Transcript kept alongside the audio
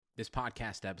This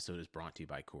podcast episode is brought to you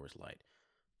by Coors Light.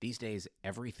 These days,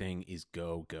 everything is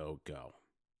go, go, go.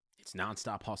 It's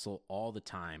nonstop hustle all the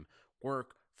time.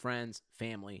 Work, friends,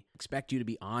 family expect you to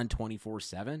be on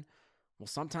 24/7. Well,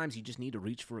 sometimes you just need to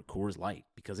reach for a Coors Light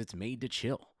because it's made to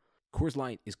chill. Coors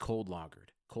Light is cold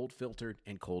lagered, cold filtered,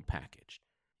 and cold packaged.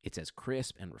 It's as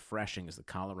crisp and refreshing as the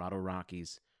Colorado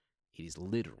Rockies. It is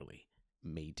literally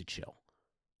made to chill.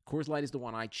 Coors Light is the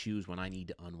one I choose when I need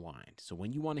to unwind. So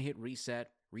when you want to hit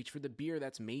reset, reach for the beer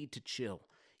that's made to chill.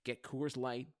 Get Coors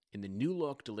Light in the new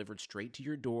look delivered straight to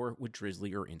your door with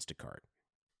Drizzly or Instacart.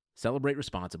 Celebrate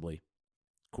responsibly.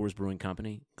 Coors Brewing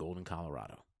Company, Golden,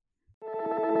 Colorado.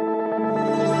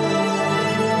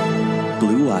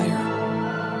 Blue Wire.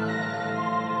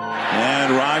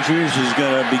 And Rodgers is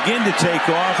going to begin to take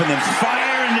off and then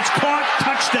fire, and it's caught.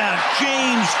 Touchdown,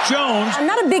 James Jones. I'm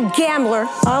not a big gambler.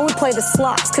 I only play the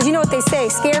slots because you know what they say,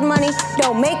 scared money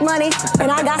don't make money,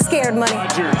 and I got scared money.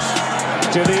 Rodgers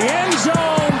to the end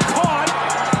zone, caught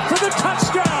for the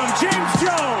touchdown, James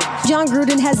Jones. Jon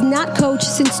Gruden has not coached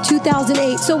since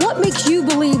 2008. So what makes you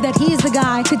believe that he is the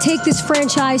guy to take this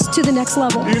franchise to the next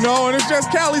level? You know, and it's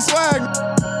just Cali swag.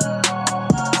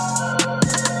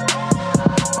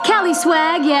 Cali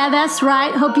swag, yeah, that's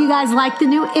right. Hope you guys like the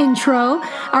new intro.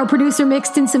 Our producer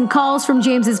mixed in some calls from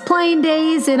James's playing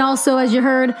days and also, as you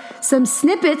heard, some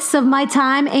snippets of my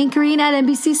time anchoring at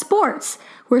NBC Sports.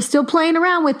 We're still playing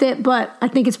around with it, but I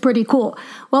think it's pretty cool.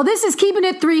 Well, this is Keeping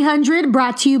It 300,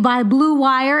 brought to you by Blue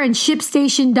Wire and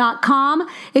ShipStation.com.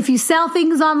 If you sell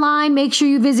things online, make sure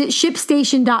you visit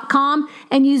ShipStation.com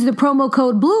and use the promo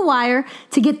code BlueWire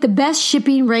to get the best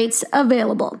shipping rates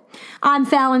available. I'm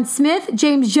Fallon Smith.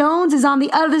 James Jones is on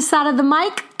the other side of the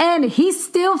mic, and he's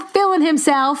still feeling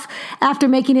himself after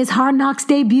making his Hard Knocks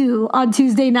debut on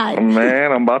Tuesday night.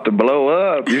 Man, I'm about to blow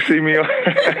up. You see me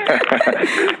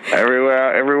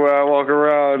everywhere I walk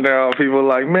around now, people are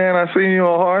like, man, I seen you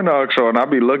on Hard Knocks show, and I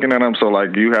be looking at them, so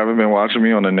like, you haven't been watching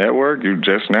me on the network? You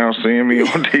just now seeing me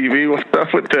on TV? What's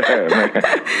up with that,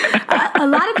 man? A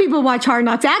lot of people watch Hard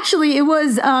Knocks. Actually, it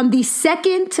was the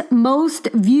second most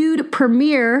viewed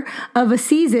premiere of a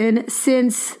season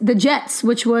since the Jets,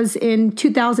 which was in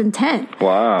 2010.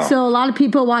 Wow. So a lot of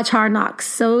people watch Hard Knocks.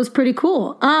 So it was pretty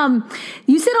cool.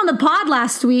 You said on the pod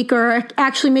last week, or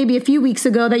actually maybe a few weeks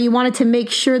ago, that you wanted to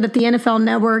make sure that the NFL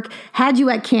Network had you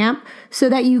at camp so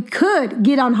that you could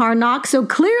get on Hard Knocks. So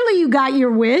clearly you got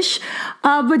your wish.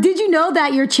 But did you know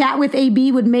that your chat with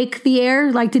AB would make the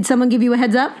air? Like, did someone give you a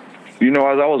heads up? You know,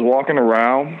 as I was walking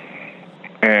around,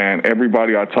 and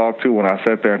everybody I talked to, when I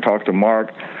sat there and talked to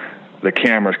Mark, the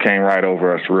cameras came right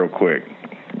over us real quick.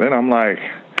 Then I'm like,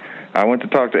 I went to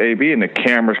talk to AB, and the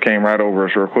cameras came right over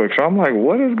us real quick. So I'm like,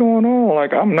 what is going on?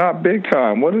 Like, I'm not big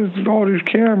time. What is all these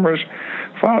cameras?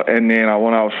 And then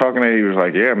when I was talking to him, he was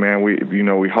like, yeah, man,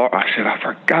 I said, I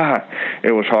forgot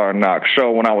it was Hard Knocks. So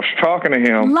when I was talking to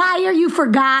him. Liar, you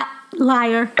forgot.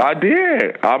 Liar. I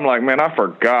did. I'm like, man, I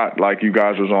forgot, like, you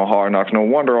guys was on Hard Knocks. No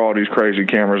wonder all these crazy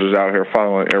cameras is out here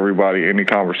following everybody, any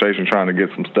conversation, trying to get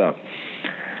some stuff.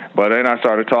 But then I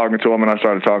started talking to him, and I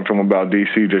started talking to him about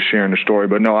DC, just sharing the story.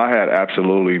 But no, I had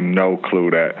absolutely no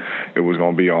clue that it was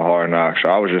going to be on Hard Knocks.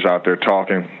 I was just out there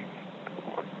talking,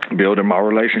 building my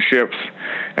relationships,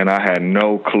 and I had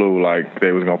no clue, like,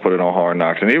 they was going to put it on Hard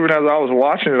Knocks. And even as I was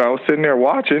watching it, I was sitting there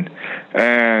watching,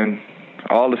 and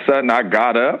all of a sudden I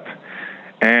got up,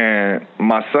 and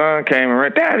my son came and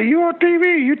ran, Daddy, you on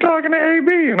TV? You talking to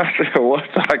AB? And I said, what?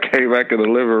 So I came back in the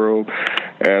living room,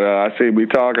 and I see me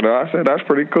talking to her. I said, that's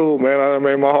pretty cool, man. I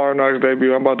made my Hard Knocks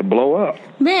debut. I'm about to blow up.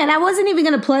 Man, I wasn't even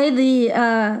going to play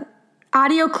the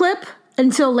audio clip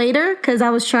until later because I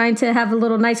was trying to have a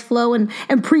little nice flow and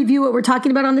preview what we're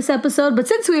talking about on this episode. But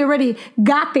since we already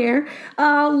got there,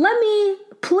 let me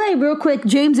play real quick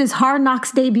James's Hard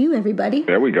Knocks debut, everybody.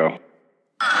 There we go.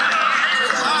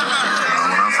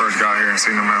 Got here and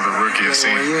seen him as a rookie.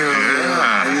 Rookie year.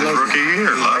 I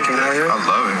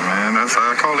love it, man. That's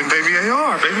I call him Baby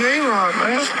AR, Baby A-Rod,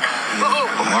 man.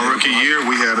 But my rookie year,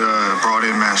 we had brought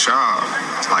in Matt Schaub,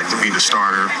 like, to be the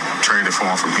starter, traded for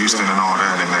him from Houston and all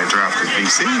that, and they drafted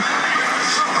BC.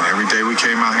 And every day we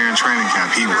came out here in training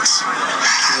camp, he was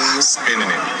spinning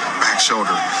it, back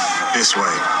shoulder, this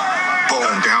way.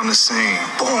 Boom, down the seam.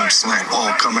 Boom, smack.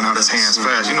 Ball coming out his hands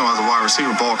fast. You know, as a wide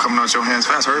receiver, ball coming out your hands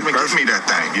fast. Hurry, give me that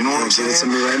thing. You know what I'm saying?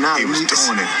 To me right now. He was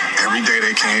doing it. Every day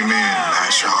they came in.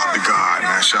 Matt Schaub the God.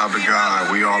 Matt Schaub the God.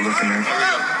 We all looking at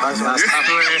Y'all stop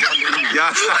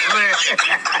playing.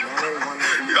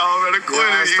 Y'all better quit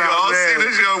it. You all see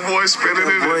this young boy spinning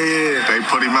it. They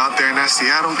put him out there in that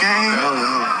Seattle game.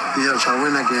 Yeah, try to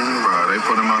win that game. Bro, they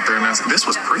put him out there in that. This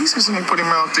was preseason. They put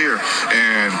him out there.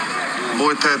 And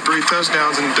Boyd had 3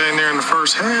 touchdowns in the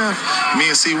first half. Me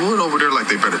and C. Wood over there, like,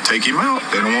 they better take him out.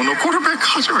 They don't want no quarterback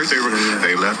coach right there.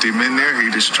 They left him in there.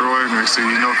 He destroyed. Next thing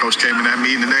you know, coach came in that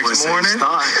meeting the next morning.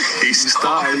 He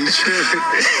started.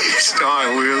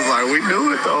 We was like, we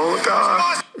knew it the whole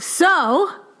time. So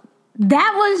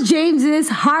that was James's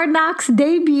Hard Knocks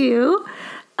debut.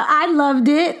 I loved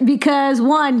it because,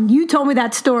 one, you told me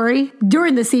that story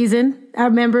during the season. I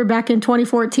remember back in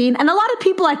 2014. And a lot of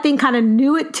people, I think, kind of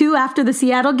knew it, too, after the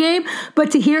Seattle game. But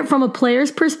to hear it from a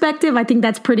player's perspective, I think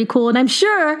that's pretty cool. And I'm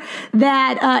sure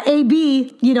that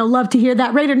AB, loved to hear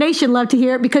that. Raider Nation loved to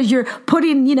hear it because you're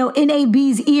putting, in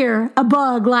AB's ear a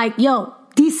bug like, yo,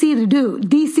 DC the dude.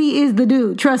 DC is the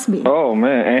dude. Trust me. Oh,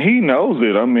 man. And he knows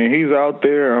it. I mean, he's out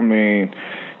there. I mean,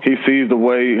 he sees the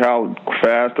way how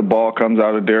fast the ball comes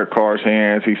out of Derek Carr's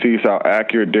hands. He sees how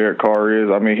accurate Derek Carr is.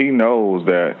 I mean, he knows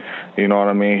that, you know what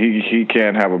I mean? He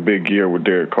can't have a big year with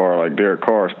Derek Carr. Like, Derek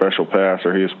Carr is a special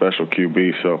passer. He's a special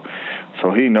QB.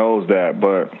 So he knows that.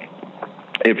 But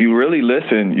if you really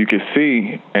listen, you can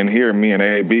see and hear me and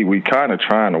AB, we kind of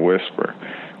trying to whisper.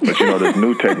 But, there's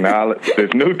new technology. With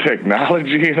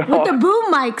the boom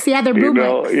mics. Yeah, they're boom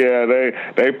mics. Yeah,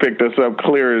 they picked us up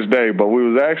clear as day. But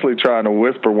we was actually trying to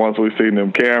whisper once we seen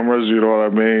them cameras, you know what I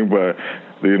mean? But,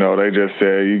 they just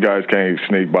said, you guys can't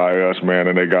sneak by us, man,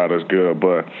 and they got us good.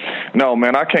 But, no,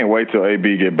 man, I can't wait till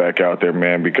AB get back out there,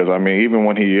 man, because, I mean, even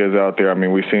when he is out there, I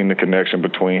mean, we've seen the connection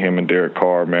between him and Derek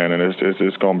Carr, man, and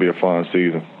it's going to be a fun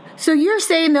season. So you're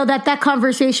saying, though, that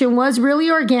conversation was really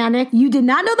organic. You did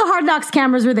not know the Hard Knocks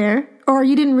cameras were there, or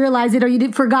you didn't realize it, or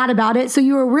you forgot about it. So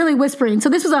you were really whispering. So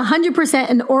this was 100%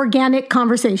 an organic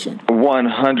conversation.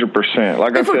 100%.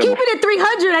 Like I said, if we're keeping it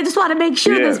 300, I just want to make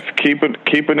sure. Yes, keeping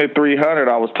it 300.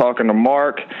 I was talking to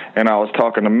Mark and I was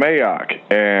talking to Mayock,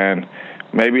 and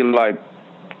maybe like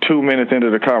 2 minutes into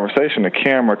the conversation, the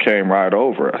camera came right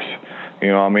over us. You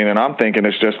know what I mean? And I'm thinking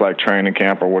it's just like training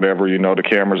camp or whatever. The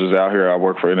cameras is out here. I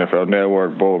work for NFL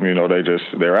Network. Boom,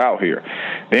 they're out here.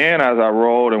 Then as I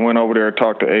rolled and went over there and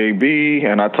talked to AB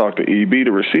and I talked to EB,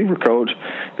 the receiver coach,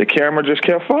 the camera just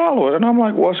kept following. And I'm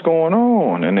like, what's going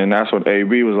on? And then that's when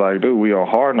AB was like, dude, we on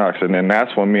Hard Knocks. And then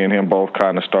that's when me and him both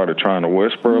kind of started trying to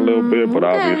whisper a little bit, but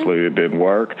obviously it didn't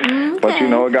work. Okay. But,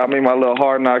 it got me my little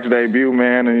Hard Knocks debut,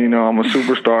 man. And, I'm a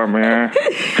superstar, man.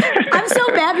 I'm so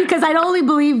bad because I only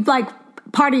believe,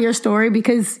 part of your story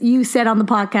because you said on the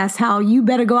podcast how you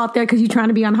better go out there because you're trying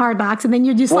to be on Hard Knocks, and then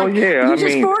you're just you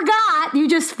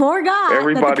just forgot.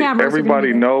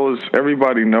 Everybody knows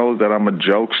that I'm a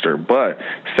jokester, but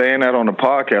saying that on the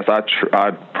podcast,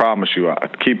 I promise you,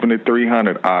 keeping it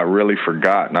 300, I really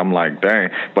forgot, and I'm like, dang.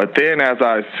 But then as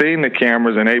I seen the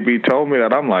cameras and AB told me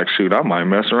that, I'm like, shoot, I might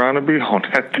mess around and be on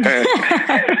that thing.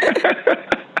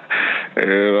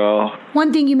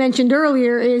 One thing you mentioned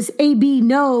earlier is AB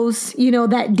knows,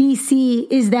 that DC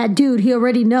is that dude. He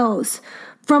already knows.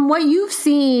 From what you've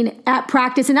seen at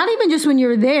practice, and not even just when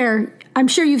you're there, I'm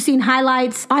sure you've seen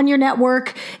highlights on your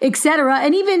network, etc.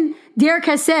 And even Derek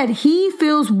has said he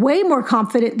feels way more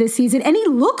confident this season, and he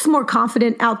looks more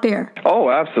confident out there. Oh,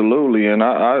 absolutely. And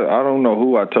I don't know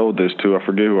who I told this to. I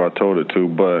forget who I told it to,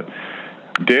 but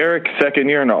Derek's second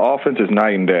year in the offense is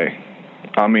night and day.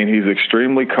 I mean, he's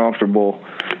extremely comfortable.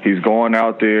 He's going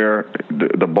out there.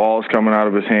 The ball's coming out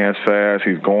of his hands fast.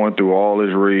 He's going through all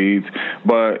his reads.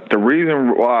 But the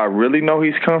reason why I really know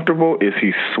he's comfortable is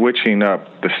he's switching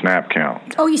up the snap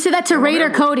count. Oh, you said that to Raider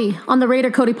Cody on the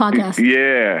Raider Cody podcast.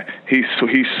 Yeah, he's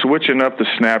switching up the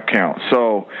snap count.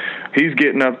 So he's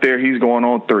getting up there. He's going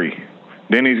on 3.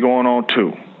 Then he's going on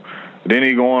 2. Then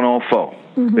he's going on 4.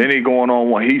 Mm-hmm. Then he's going on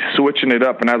 1. He's switching it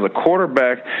up. And as a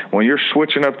quarterback, when you're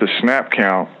switching up the snap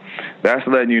count, that's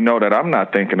letting you know that I'm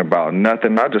not thinking about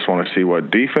nothing. I just want to see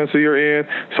what defense you're in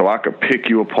so I could pick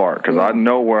you apart because I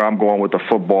know where I'm going with the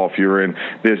football if you're in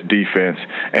this defense.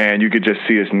 And you could just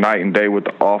see it's night and day with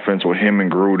the offense with him and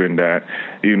Gruden that,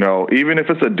 even if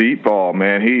it's a deep ball,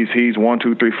 man, he's 1,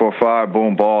 2, 3, 4, 5,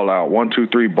 boom, ball out. 1, 2,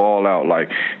 3, ball out. Like,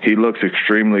 he looks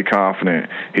extremely confident.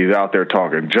 He's out there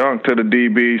talking junk to the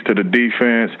DBs, to the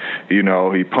defense. He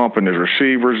pumping his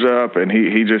receivers up, and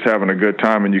he just having a good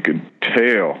time, and you can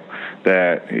tell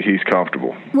that he's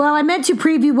comfortable. Well, I meant to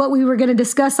preview what we were going to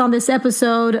discuss on this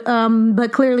episode,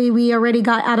 but clearly we already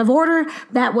got out of order.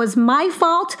 That was my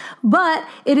fault, but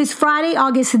it is Friday,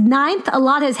 August 9th. A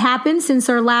lot has happened since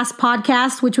our last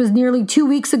podcast, which was nearly 2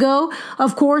 weeks ago.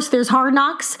 Of course, there's Hard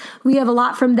Knocks. We have a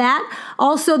lot from that.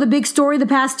 Also, the big story the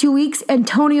past 2 weeks,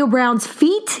 Antonio Brown's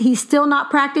feet. He's still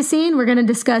not practicing. We're going to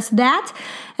discuss that.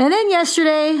 And then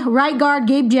yesterday, right guard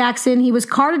Gabe Jackson, he was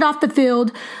carted off the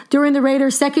field during the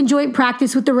Raiders' second joint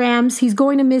practice with the Rams. He's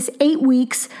going to miss 8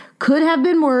 weeks. could have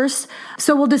been worse.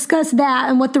 So we'll discuss that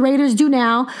and what the Raiders do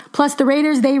now. Plus the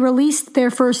Raiders, they released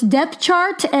their first depth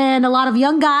chart and a lot of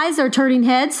young guys are turning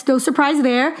heads. No surprise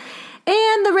there.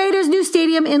 And the Raiders' new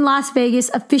stadium in Las Vegas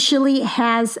officially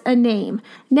has a name.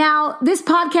 Now, this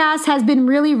podcast has been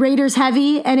really Raiders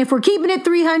heavy, and if we're keeping it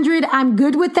 300, I'm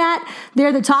good with that.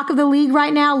 They're the talk of the league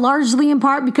right now, largely in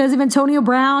part because of Antonio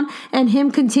Brown and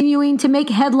him continuing to make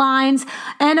headlines,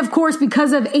 and of course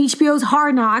because of HBO's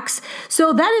Hard Knocks.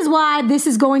 So that is why this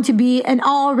is going to be an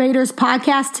all Raiders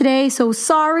podcast today. So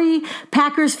sorry,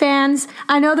 Packers fans.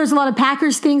 I know there's a lot of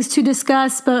Packers things to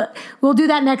discuss, but we'll do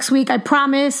that next week, I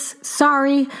promise.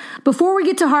 Sorry. Before we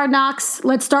get to Hard Knocks,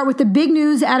 let's start with the big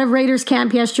news out of Raiders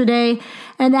camp yesterday,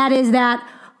 and that is that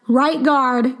right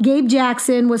guard Gabe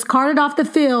Jackson was carted off the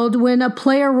field when a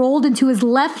player rolled into his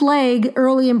left leg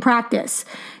early in practice.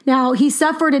 Now, he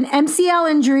suffered an MCL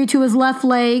injury to his left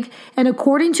leg, and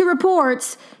according to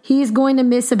reports, he is going to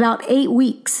miss about 8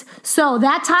 weeks. So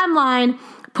that timeline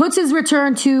puts his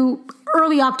return to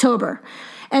early October.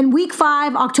 And week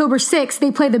 5, October 6th, they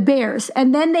play the Bears.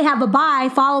 And then they have a bye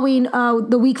following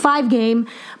the week 5 game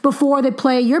before they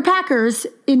play your Packers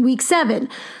in week 7.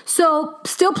 So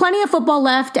still plenty of football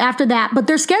left after that. But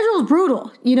their schedule is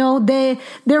brutal. You know,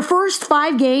 their first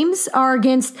 5 games are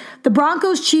against the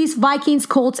Broncos, Chiefs, Vikings,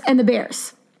 Colts, and the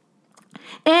Bears.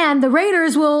 And the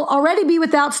Raiders will already be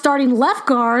without starting left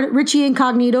guard Richie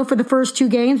Incognito for the first 2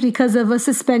 games because of a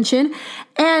suspension.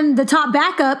 And the top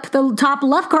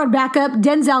left guard backup,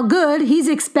 Denzel Good, he's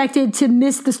expected to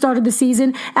miss the start of the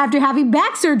season after having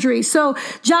back surgery. So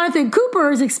Jonathan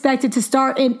Cooper is expected to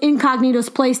start in Incognito's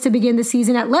place to begin the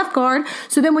season at left guard.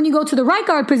 So then when you go to the right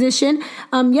guard position,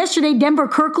 yesterday Denver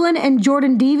Kirkland and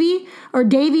Jordan Davey, I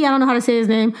don't know how to say his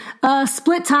name,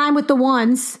 split time with the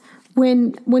ones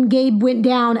when Gabe went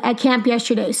down at camp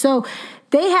yesterday. So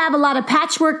they have a lot of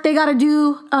patchwork they got to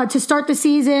do to start the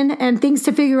season and things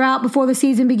to figure out before the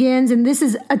season begins. And this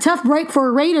is a tough break for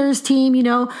a Raiders team, you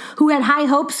know, who had high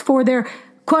hopes for their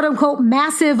quote-unquote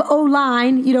massive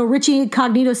O-line. You know, Richie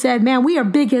Incognito said, man, we are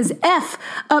big as F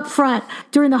up front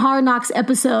during the Hard Knocks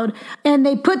episode. And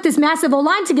they put this massive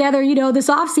O-line together, you know, this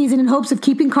offseason in hopes of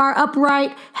keeping Carr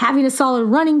upright, having a solid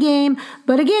running game.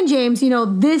 But again, James, you know,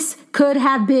 this could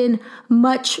have been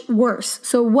much worse.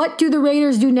 So what do the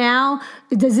Raiders do now?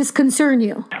 Does this concern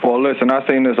you? Well, listen, I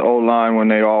seen this O-line when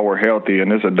they all were healthy,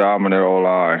 and it's a dominant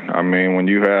O-line. I mean, when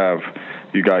you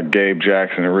got Gabe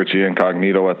Jackson and Richie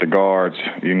Incognito at the guards.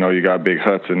 You know, you got Big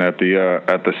Hudson at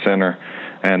the center,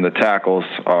 and the tackles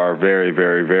are very,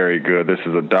 very, very good. This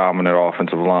is a dominant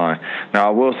offensive line. Now,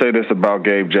 I will say this about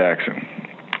Gabe Jackson.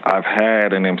 I've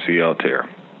had an MCL tear,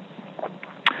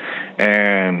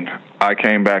 and I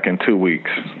came back in 2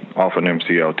 weeks off an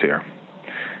MCL tear.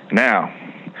 Now,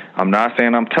 I'm not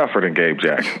saying I'm tougher than Gabe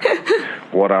Jackson.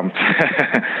 What I'm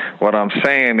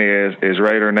saying is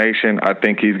Raider Nation, I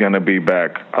think he's going to be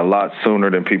back a lot sooner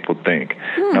than people think.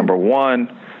 Number one,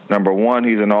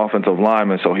 he's an offensive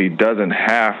lineman, so he doesn't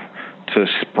have to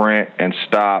sprint and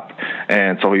stop,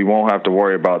 and so he won't have to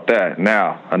worry about that.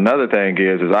 Now, another thing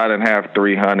is I didn't have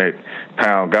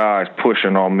 300-pound guys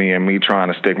pushing on me and me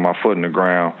trying to stick my foot in the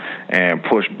ground and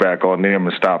push back on them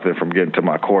and stop them from getting to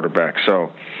my quarterback.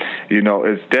 So, you know,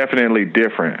 it's definitely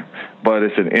different. But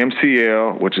it's an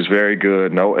MCL, which is very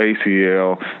good. No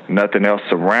ACL, nothing else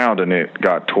surrounding it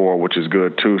got tore, which is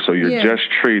good too. So you're just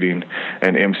treating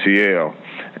an MCL.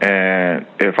 And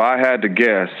if I had to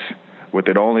guess, with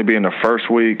it only being the first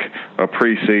week of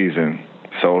preseason,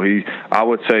 so I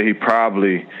would say he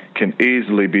probably can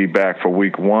easily be back for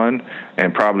week 1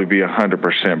 and probably be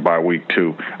 100% by week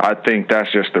 2. I think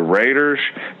that's just the Raiders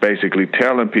basically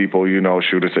telling people, you know,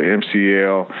 shoot, it's an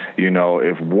MCL. You know,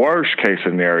 if worst case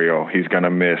scenario, he's going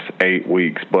to miss 8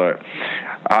 weeks. But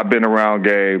I've been around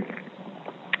Gabe.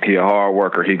 He a hard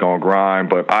worker. He gonna grind,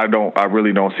 but I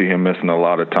really don't see him missing a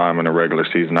lot of time in the regular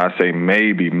season. I say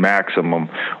maybe maximum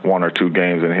 1 or 2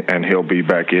 games, and he'll be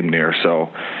back in there. So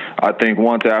I think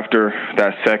once after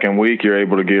that second week, you're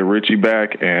able to get Richie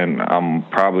back, and I'm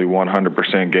probably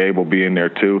 100% Gabe will be in there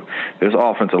too. This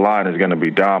offensive line is going to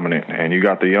be dominant, and you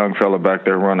got the young fella back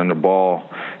there running the ball.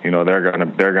 You know, they're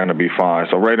gonna be fine.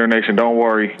 So Raider Nation, don't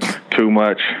worry too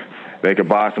much. They could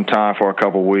buy some time for a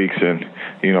couple weeks and,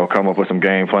 you know, come up with some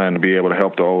game plan to be able to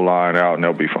help the O-line out, and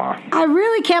they'll be fine. I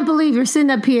really can't believe you're sitting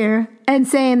up here and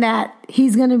saying that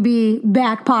he's going to be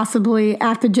back possibly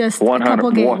after just a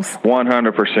couple games.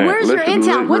 100%. Where's your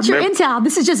intel? What's your intel?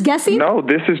 This is just guessing? No,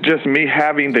 this is just me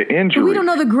having the injury. We don't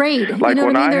know the grade. Like, you know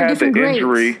when what I mean? I had the grades.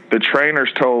 injury, the trainers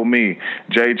told me,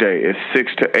 JJ, it's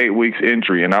 6 to 8 weeks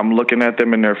injury. And I'm looking at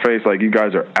them in their face like, you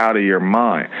guys are out of your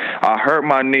mind. I hurt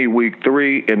my knee week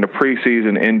 3 in the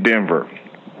preseason in Denver.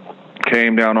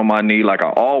 Came down on my knee like I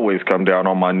always come down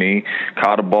on my knee.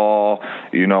 Caught a ball,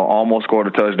 almost scored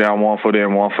a touchdown, 1 foot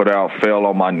in, 1 foot out, fell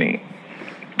on my knee.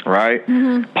 Right?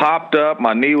 Mm-hmm. Popped up,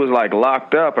 my knee was like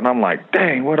locked up, and I'm like,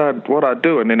 dang, what I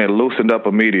do? And then it loosened up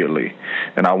immediately.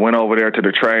 And I went over there to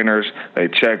the trainers. They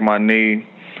checked my knee,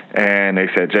 and they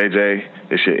said, JJ,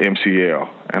 it's your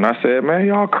MCL. And I said, man,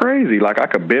 y'all crazy. Like, I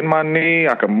could bend my knee,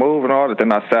 I could move and all that.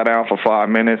 Then I sat down for 5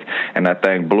 minutes, and that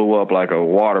thing blew up like a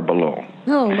water balloon.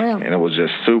 Oh, wow. And it was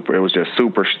just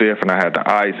super stiff, and I had the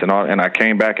ice and all, and I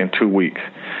came back in 2 weeks.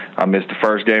 I missed the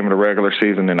first game of the regular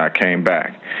season, and I came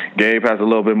back. Gabe has a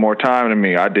little bit more time than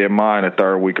me. I did mine the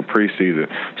 3rd week of preseason.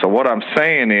 So what I'm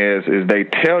saying is they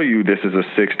tell you this is a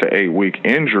 6 to 8 week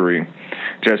injury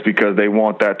just because they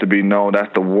want that to be known.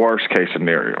 That's the worst case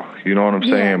scenario. You know what I'm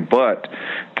saying? But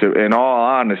in all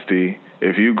honesty,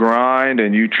 if you grind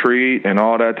and you treat and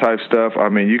all that type stuff, I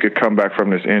mean, you could come back from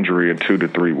this injury in 2 to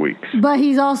 3 weeks. But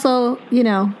he's also,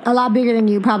 a lot bigger than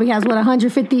you. Probably has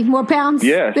 150 more pounds.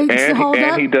 Yes, and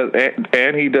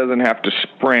he doesn't have to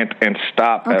sprint and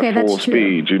stop at full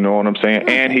speed. You know what I'm saying?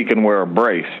 Okay. And he can wear a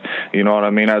brace. You know what I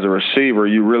mean? As a receiver,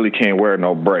 you really can't wear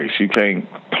no brace. You can't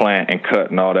plant and cut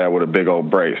and all that with a big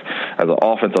old brace. As an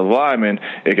offensive lineman,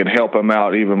 it can help him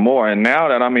out even more. And now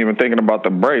that I'm even thinking about the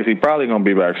brace, he's probably going to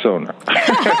be back sooner.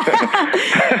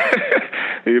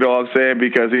 You know what I'm saying?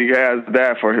 Because he has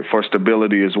that for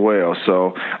stability as well.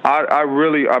 So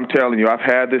I'm telling you, I've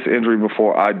had this injury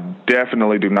before. I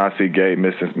definitely do not see Gabe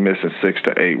missing 6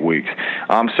 to 8 weeks.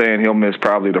 I'm saying he'll miss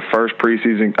probably the first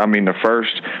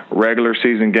regular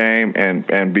season game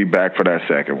and be back for that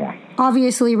second one.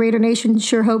 Obviously, Raider Nation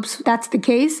sure hopes that's the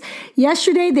case.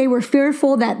 Yesterday, they were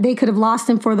fearful that they could have lost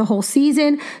him for the whole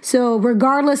season. So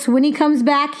regardless, when he comes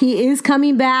back, he is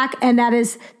coming back, and that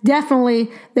is definitely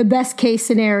the best case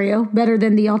scenario, better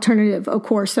than the alternative, of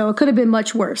course. So it could have been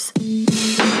much worse.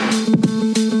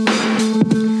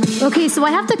 Okay, so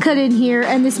I have to cut in here,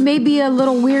 and this may be a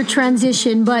little weird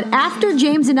transition, but after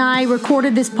James and I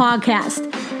recorded this podcast,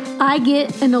 I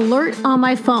get an alert on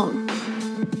my phone.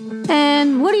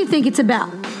 And what do you think it's about?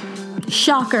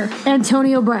 Shocker,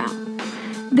 Antonio Brown.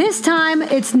 This time,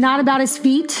 it's not about his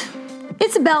feet.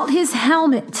 It's about his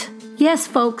helmet. Yes,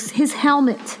 folks, his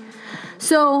helmet.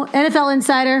 So, NFL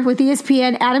Insider with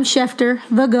ESPN, Adam Schefter,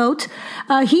 the GOAT,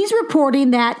 he's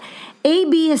reporting that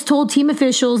AB has told team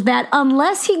officials that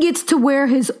unless he gets to wear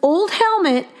his old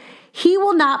helmet, he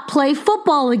will not play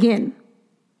football again.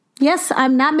 Yes,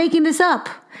 I'm not making this up.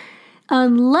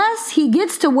 Unless he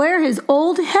gets to wear his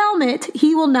old helmet,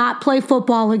 he will not play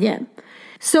football again.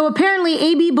 So apparently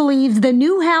AB believes the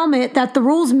new helmet that the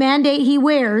rules mandate he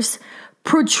wears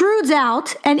protrudes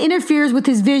out and interferes with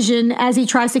his vision as he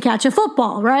tries to catch a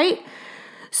football, right?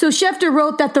 So Schefter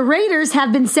wrote that the Raiders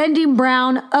have been sending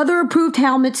Brown other approved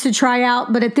helmets to try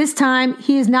out, but at this time,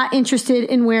 he is not interested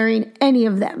in wearing any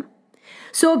of them.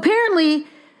 So apparently,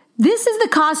 this is the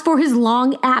cause for his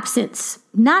long absence.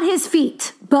 Not his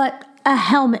feet, but a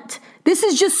helmet. This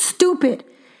is just stupid.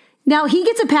 Now, he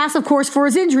gets a pass, of course, for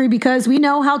his injury because we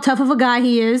know how tough of a guy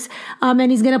he is, and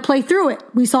he's going to play through it.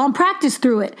 We saw him practice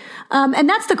through it. And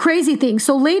that's the crazy thing.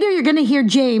 So later you're going to hear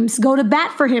James go to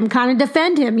bat for him, kind of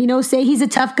defend him, say he's a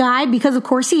tough guy because, of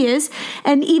course, he is.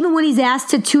 And even when he's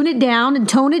asked to tune it down and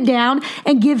tone it down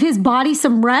and give his body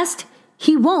some rest,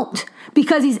 he won't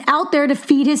because he's out there to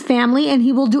feed his family, and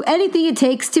he will do anything it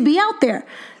takes to be out there.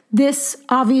 This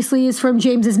obviously is from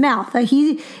James's mouth.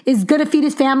 He is going to feed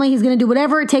his family. He's going to do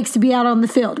whatever it takes to be out on the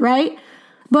field, right?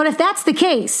 But if that's the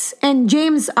case, and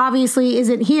James obviously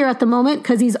isn't here at the moment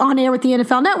because he's on air with the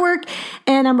NFL Network,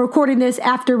 and I'm recording this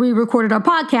after we recorded our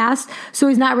podcast, so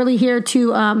he's not really here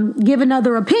to give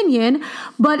another opinion.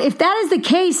 But if that is the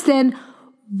case, then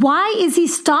why is he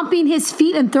stomping his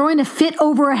feet and throwing a fit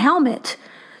over a helmet?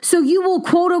 So you will,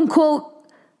 quote unquote,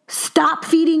 stop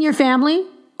feeding your family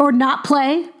or not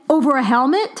play over a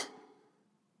helmet?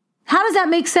 How does that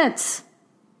make sense?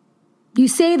 You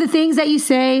say the things that you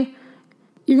say.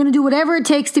 You're going to do whatever it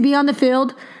takes to be on the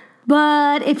field.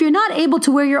 But if you're not able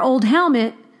to wear your old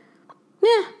helmet,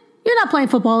 you're not playing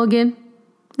football again.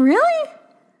 Really?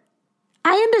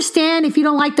 I understand if you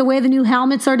don't like the way the new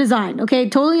helmets are designed. Okay,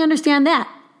 totally understand that.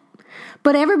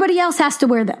 But everybody else has to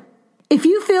wear them. If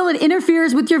you feel it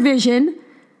interferes with your vision,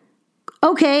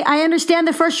 okay, I understand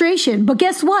the frustration. But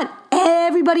guess what?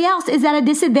 everybody else is at a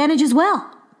disadvantage as well.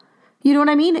 You know what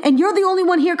I mean? And you're the only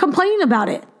one here complaining about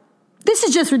it. This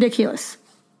is just ridiculous.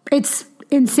 It's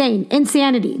insane.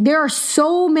 Insanity. There are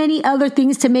so many other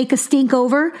things to make a stink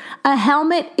over. A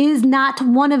helmet is not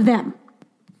one of them.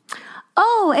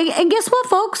 Oh, and guess what,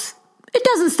 folks? It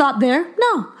doesn't stop there.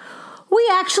 No. We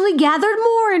actually gathered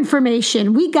more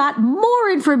information. We got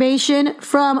more information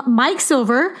from Mike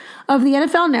Silver of the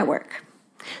NFL Network.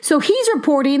 So he's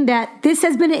reporting that this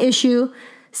has been an issue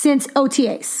since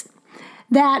OTAs.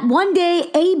 That one day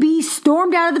AB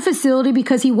stormed out of the facility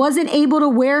because he wasn't able to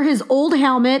wear his old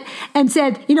helmet and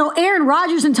said, Aaron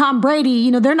Rodgers and Tom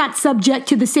Brady, they're not subject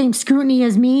to the same scrutiny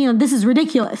as me. This is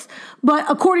ridiculous. But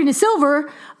according to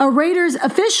Silver, a Raiders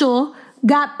official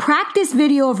got practice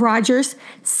video of Rodgers,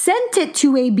 sent it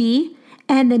to AB,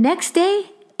 and the next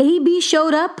day, AB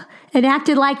showed up and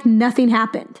acted like nothing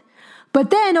happened.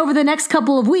 But then over the next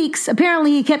couple of weeks,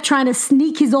 apparently he kept trying to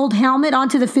sneak his old helmet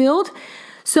onto the field.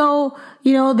 So,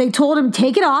 they told him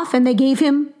take it off, and they gave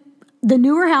him the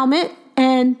newer helmet,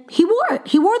 and he wore it.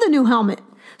 He wore the new helmet.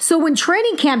 So when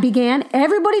training camp began,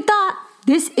 everybody thought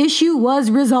this issue was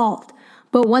resolved.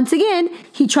 But once again,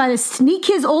 he tried to sneak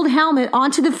his old helmet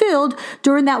onto the field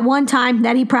during that one time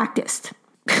that he practiced.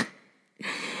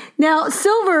 Now,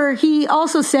 Silver, he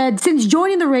also said, since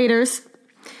joining the Raiders,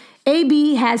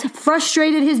 AB has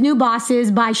frustrated his new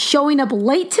bosses by showing up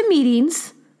late to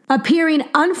meetings, appearing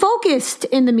unfocused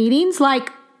in the meetings, like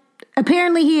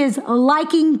apparently he is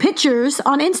liking pictures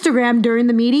on Instagram during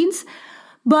the meetings.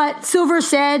 But Silver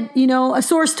said, a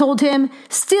source told him,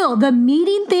 still, the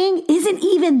meeting thing isn't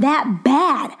even that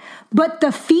bad. But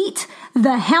the feet,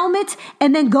 the helmet,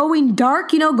 and then going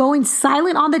dark, going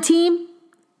silent on the team,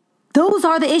 those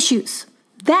are the issues.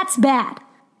 That's bad.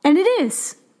 And it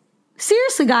is.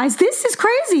 Seriously, guys, this is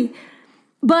crazy.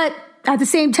 But at the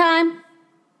same time,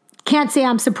 can't say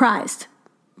I'm surprised,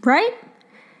 right?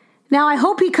 Now, I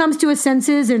hope he comes to his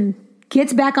senses and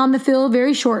gets back on the field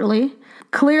very shortly.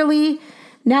 Clearly,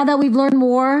 now that we've learned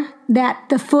more, that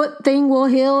the foot thing will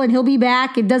heal and he'll be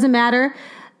back, it doesn't matter.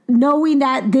 Knowing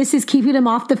that this is keeping him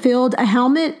off the field, a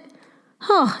helmet,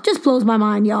 just blows my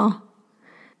mind, y'all.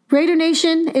 Raider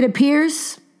Nation, it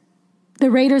appears the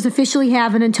Raiders officially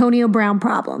have an Antonio Brown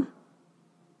problem.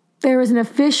 There is an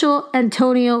official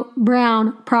Antonio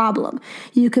Brown problem.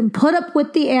 You can put up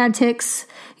with the antics,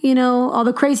 all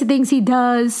the crazy things he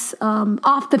does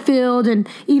off the field and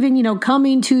even,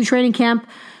 coming to training camp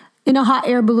in a hot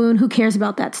air balloon. Who cares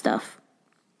about that stuff?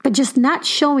 But just not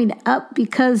showing up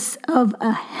because of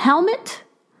a helmet?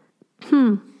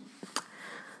 I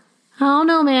don't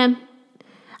know, man.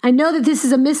 I know that this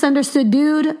is a misunderstood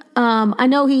dude. I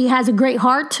know he has a great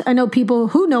heart. I know people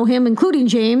who know him, including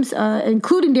James,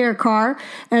 including Derek Carr,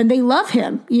 and they love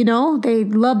him. They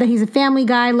love that he's a family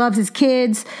guy, loves his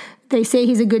kids. They say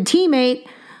he's a good teammate.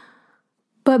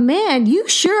 But man, you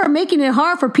sure are making it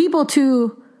hard for people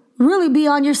to really be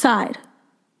on your side,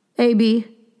 AB.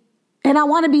 And I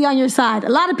want to be on your side. A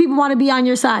lot of people want to be on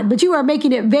your side, but you are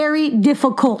making it very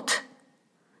difficult.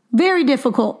 Very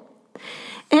difficult.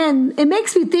 And it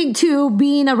makes me think, too,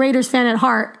 being a Raiders fan at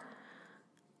heart,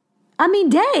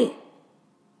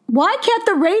 why can't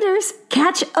the Raiders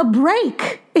catch a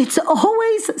break? It's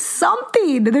always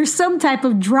something. There's some type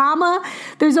of drama.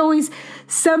 There's always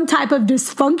some type of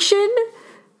dysfunction.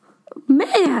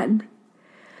 Man.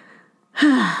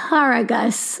 All right,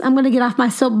 guys, I'm going to get off my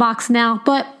soapbox now.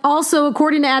 But also,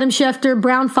 according to Adam Schefter,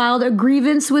 Brown filed a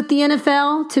grievance with the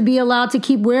NFL to be allowed to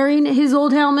keep wearing his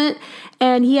old helmet.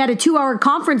 And he had a 2-hour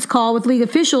conference call with league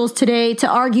officials today to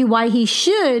argue why he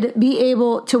should be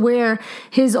able to wear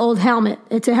his old helmet.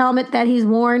 It's a helmet that he's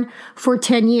worn for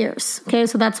 10 years. Okay,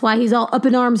 so that's why he's all up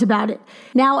in arms about it.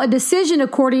 Now, a decision,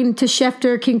 according to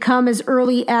Schefter, can come as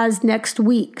early as next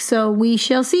week. So we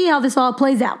shall see how this all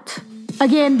plays out.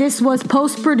 Again, this was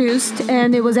post-produced,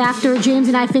 and it was after James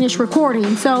and I finished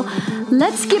recording. So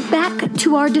let's get back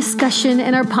to our discussion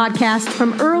and our podcast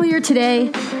from earlier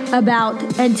today about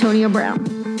Antonio Brown.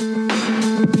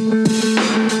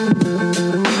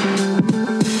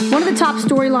 One of the top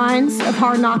storylines of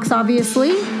Hard Knocks,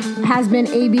 obviously, has been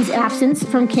AB's absence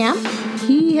from camp.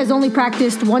 He has only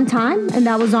practiced one time, and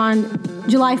that was on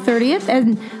July 30th,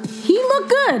 and he looked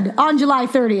good on July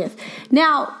 30th.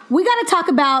 Now, we got to talk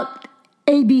about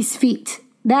AB's feet.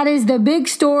 That is the big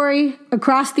story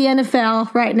across the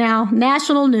NFL right now,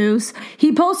 national news.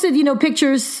 He posted,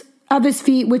 pictures of his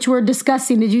feet, which were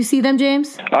disgusting. Did you see them,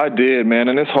 James? I did, man,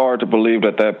 and it's hard to believe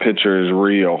that picture is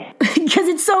real. Because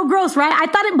it's so gross, right?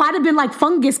 I thought it might have been like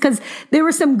fungus because there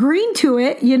was some green to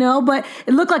it, you know, but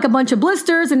it looked like a bunch of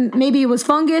blisters and maybe it was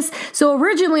fungus. So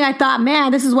originally I thought,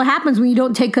 man, this is what happens when you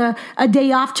don't take a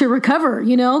day off to recover,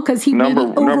 you know, because he maybe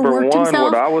overworked himself. Number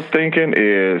one, what I was thinking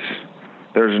is,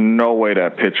 there's no way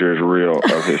that picture is real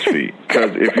of his feet.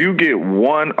 Because if you get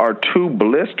 1 or 2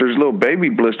 blisters, little baby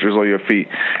blisters on your feet,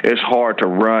 it's hard to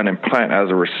run and plant as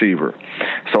a receiver.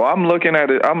 So I'm looking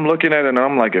at it and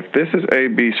I'm like, if this is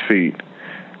AB's feet,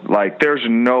 like there's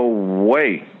no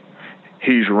way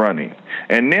he's running.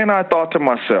 And then I thought to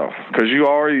myself, because you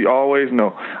always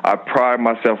know, I pride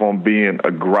myself on being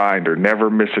a grinder, never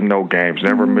missing no games,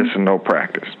 never missing no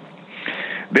practice.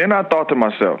 Then I thought to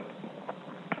myself,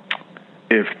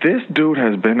 if this dude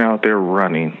has been out there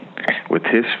running with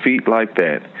his feet like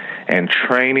that and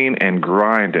training and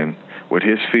grinding with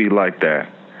his feet like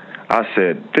that, I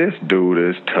said, this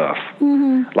dude is tough.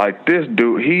 Like, this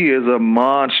dude, he is a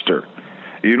monster.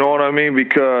 You know what I mean?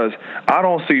 Because I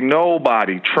don't see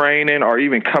nobody training or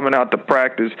even coming out to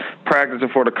practicing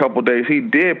for the couple days. He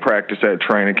did practice at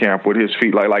training camp with his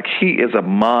feet like he is a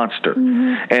monster.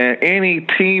 And any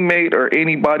teammate or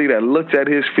anybody that looks at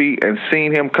his feet and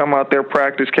seen him come out there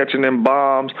practice catching them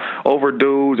bombs over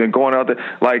dudes and going out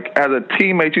there, like as a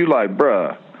teammate, you like,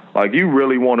 bruh, like, you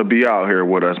really want to be out here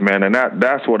with us, man, and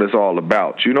that's what it's all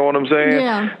about. You know what I'm saying?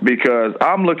 Yeah. Because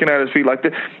I'm looking at his feet like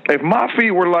this. If my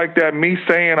feet were like that, me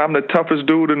saying I'm the toughest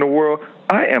dude in the world,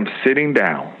 I am sitting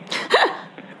down.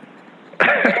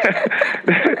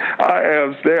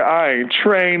 I ain't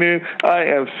training. I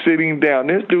am sitting down.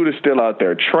 This dude is still out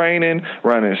there training,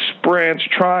 running sprints,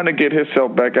 trying to get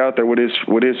himself back out there with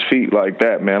his feet like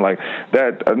that, man. Like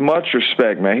that. Much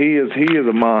respect, man. He is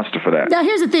a monster for that. Now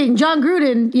here's the thing. Jon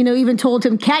Gruden, even told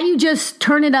him, "Can't you just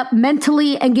turn it up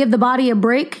mentally and give the body a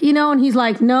break?" And he's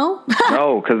like, "No,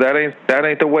 no, because that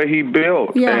ain't the way he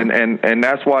built." Yeah. And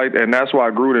that's why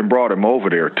Gruden brought him over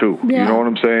there too. Yeah. You know what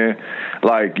I'm saying?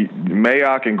 Like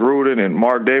Mayock and Gruden and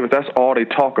Mark Davis, that's all they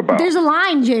talk about. There's a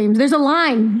line, James. There's a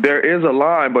line. There is a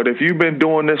line, but if you've been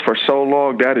doing this for so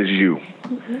long, that is you.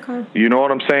 Okay. You know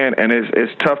what I'm saying? And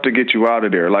it's tough to get you out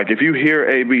of there. Like, if you hear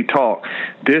AB talk,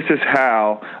 this is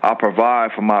how I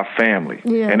provide for my family.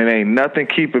 Yeah. And it ain't nothing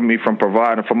keeping me from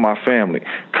providing for my family.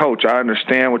 Coach, I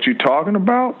understand what you're talking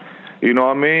about. You know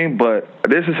what I mean? But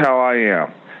this is how I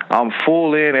am. I'm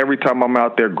full in every time I'm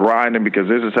out there grinding because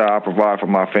this is how I provide for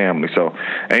my family. So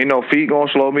ain't no feet going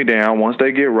to slow me down. Once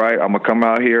they get right, I'm going to come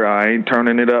out here. I ain't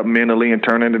turning it up mentally and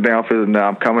turning it down physically. Now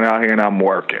I'm coming out here and I'm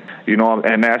working.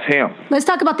 And that's him. Let's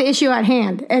talk about the issue at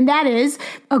hand. And that is,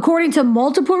 according to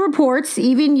multiple reports,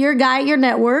 even your guy at your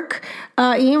network,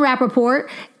 Ian Rappaport,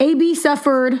 AB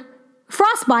suffered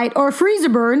frostbite or freezer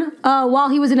burn while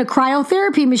he was in a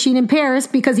cryotherapy machine in Paris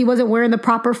because he wasn't wearing the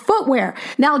proper footwear.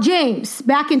 Now, James,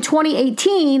 back in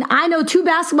 2018, I know 2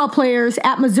 basketball players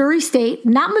at Missouri State,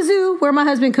 not Mizzou, where my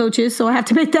husband coaches, so I have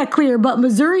to make that clear, but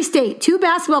Missouri State, 2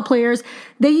 basketball players,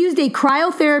 they used a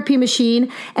cryotherapy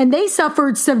machine and they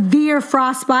suffered severe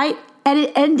frostbite, and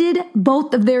it ended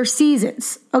both of their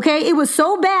seasons. Okay? It was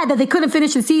so bad that they couldn't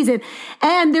finish the season,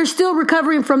 and they're still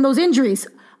recovering from those injuries.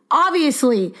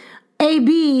 Obviously,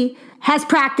 AB has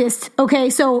practiced,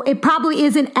 okay, so it probably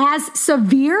isn't as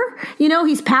severe.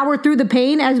 He's powered through the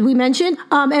pain, as we mentioned.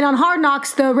 And on Hard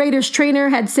Knocks, the Raiders trainer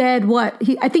had said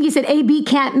I think he said AB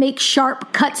can't make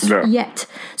sharp cuts yet.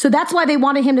 So that's why they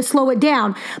wanted him to slow it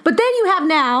down. But then you have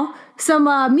now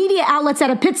some media outlets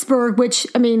out of Pittsburgh, which,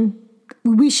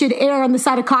 we should err on the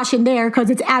side of caution there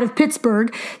because it's out of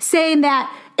Pittsburgh, saying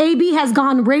that AB has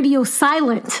gone radio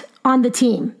silent on the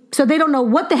team. So they don't know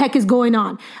what the heck is going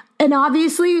on. And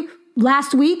obviously,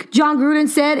 last week, Jon Gruden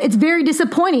said it's very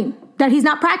disappointing that he's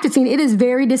not practicing. It is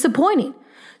very disappointing.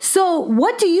 So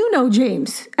what do you know,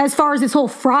 James, as far as this whole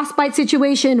frostbite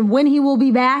situation, when he will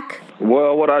be back?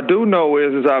 Well, what I do know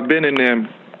is I've been in them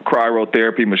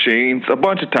cryotherapy machines a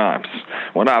bunch of times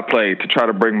when I played to try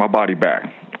to bring my body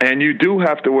back. And you do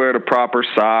have to wear the proper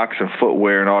socks and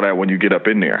footwear and all that when you get up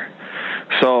in there.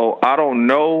 So I don't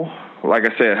know, like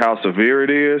I said, how severe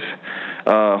it is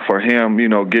for him,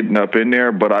 getting up in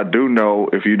there. But I do know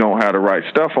if you don't have the right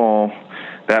stuff on,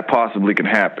 that possibly can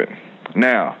happen.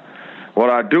 Now, what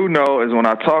I do know is when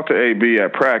I talked to AB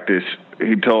at practice,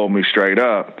 he told me straight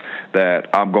up that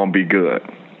I'm going to be good.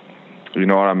 You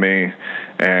know what I mean?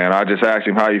 And I just asked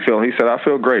him, how you feel? He said, I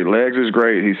feel great. Legs is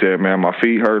great. He said, man, my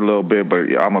feet hurt a little bit, but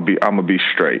I'm gonna be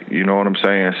straight. You know what I'm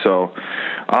saying? So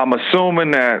I'm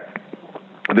assuming that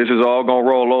This is all going to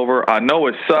roll over. I know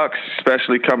it sucks,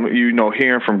 especially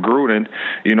hearing from Gruden.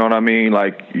 You know what I mean?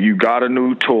 Like, you got a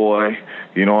new toy.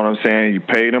 You know what I'm saying? You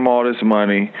paid him all this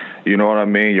money. You know what I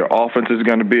mean? Your offense is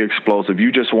going to be explosive.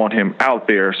 You just want him out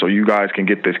there so you guys can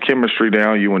get this chemistry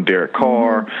down, you and Derek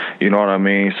Carr. You know what I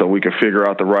mean? So we can figure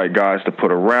out the right guys to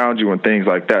put around you and things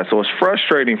like that. So it's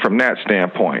frustrating from that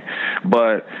standpoint.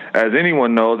 But as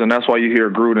anyone knows, and that's why you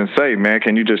hear Gruden say, man,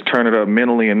 can you just turn it up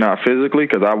mentally and not physically?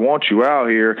 Because I want you out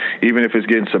here, even if it's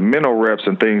getting some mental reps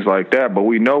and things like that. But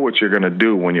we know what you're going to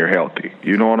do when you're healthy.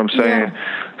 You know what I'm saying?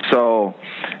 Yeah. So,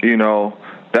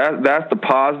 that's the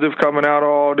positive coming out of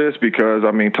all this, because,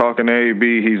 I mean, talking to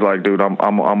AB, he's like, dude, I'm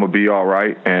going to be all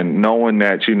right. And knowing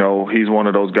that, he's one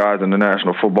of those guys in the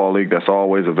National Football League that's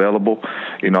always available,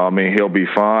 he'll be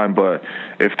fine. But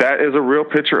if that is a real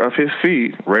picture of his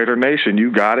feet, Raider Nation,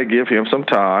 you got to give him some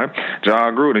time.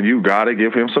 Jon Gruden, you got to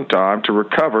give him some time to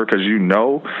recover, because you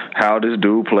know how this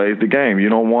dude plays the game. You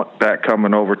don't want that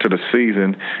coming over to the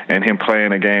season and him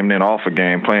playing a game, then off a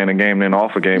game, playing a game, then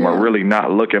off a game, or really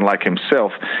not looking like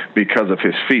himself because of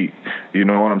his feet. You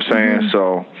know what I'm saying?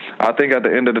 So I think at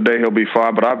the end of the day, he'll be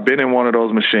fine. But I've been in one of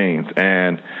those machines,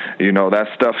 and, that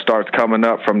stuff starts coming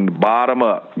up from the bottom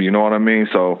up. You know what I mean?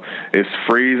 So it's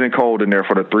freezing cold in there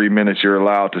for the 3 minutes you're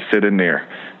allowed to sit in there.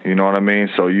 You know what I mean?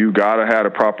 So you got to have the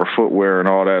proper footwear and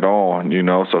all that on,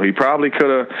 So he probably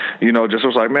could have, just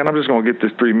was like, man, I'm just going to get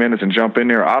this 3 minutes and jump in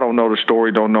there. I don't know the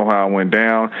story, don't know how it went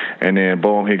down. And then,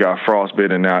 boom, he got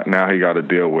frostbitten, and now he got to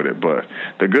deal with it. But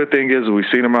the good thing is we've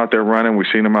seen him out there running. We've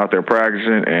seen him out there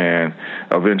practicing, and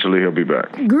eventually he'll be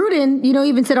back. Gruden,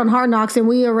 even said on Hard Knocks, and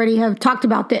we already have talked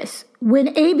about this,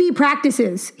 when AB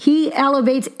practices, he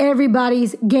elevates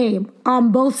everybody's game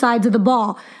on both sides of the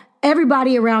ball.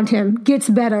 Everybody around him gets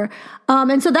better.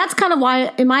 And so that's kind of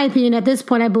why, in my opinion, at this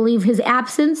point, I believe his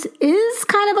absence is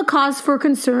kind of a cause for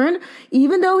concern.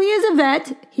 Even though he is a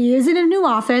vet, he is in a new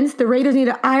offense. The Raiders need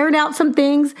to iron out some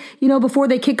things, before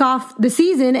they kick off the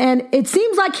season. And it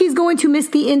seems like he's going to miss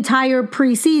the entire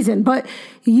preseason. But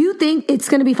you think it's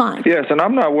going to be fine? Yes, and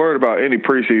I'm not worried about any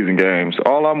preseason games.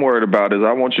 All I'm worried about is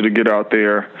I want you to get out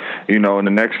there, in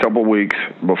the next couple of weeks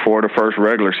before the first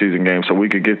regular season game, so we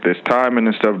could get this timing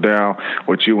and stuff down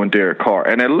with you and Derek Carr.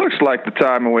 And it looks like the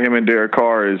timing with him and Derek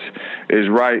Carr is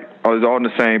right, is on the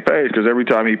same page, because every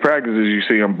time he practices, you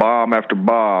see him bomb after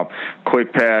bomb,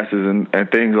 quick passes and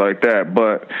things like that.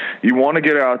 But you want to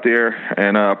get out there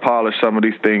and polish some of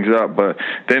these things up. But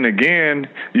then again,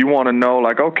 you want to know,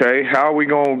 like, okay, how are we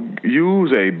going to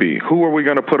use AB? Who are we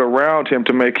going to put around him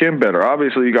to make him better?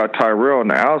 Obviously, you got Tyrell on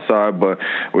the outside, but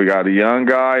we got a young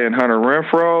guy in Hunter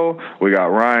Renfrow. We got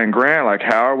Ryan Grant. Like,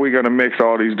 how are we going to mix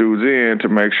all these dudes in to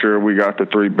make sure we got the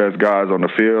 3 best guys on the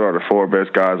field, or the 4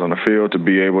 best guys on the field, to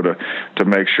be able to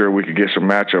make sure we could get some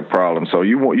matchup problems? So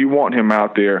you want him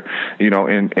out there,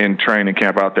 in training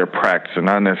camp, out there practicing,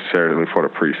 not necessarily for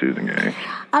the preseason game.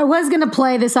 I was going to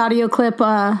play this audio clip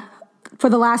for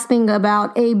the last thing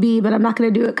about AB, but I'm not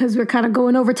going to do it because we're kind of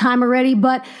going over time already.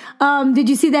 But did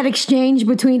you see that exchange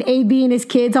between AB and his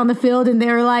kids on the field? And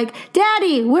they were like,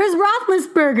 Daddy, where's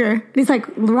Roethlisberger? And he's like,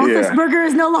 Roethlisberger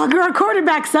is no longer our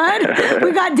quarterback, son.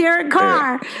 We got Derek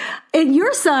Carr. Yeah. And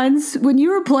your sons, when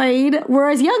you were playing, were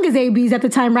as young as AB's at the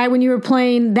time, right? When you were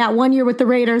playing that 1 year with the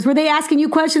Raiders, were they asking you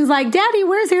questions like, Daddy,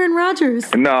 where's Aaron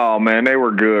Rodgers? No, man, they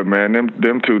were good, man.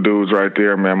 Them 2 dudes right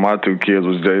there, man, my 2 kids,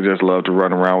 they just love to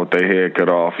run around with their head cut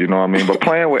off, you know what I mean? But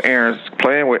playing with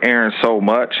Aaron so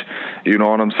much, you know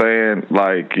what I'm saying?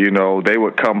 Like, they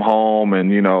would come home and,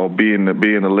 be in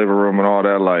the living room and all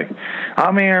that, like,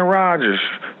 I'm Aaron Rodgers.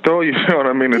 You know what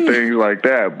I mean, and things like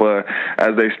that. But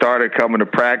as they started coming to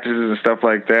practices and stuff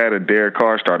like that, and Derek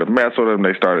Carr started messing with them,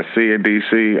 they started seeing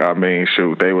DC. I mean,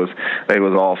 shoot, they was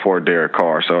all for Derek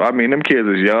Carr. So I mean, them kids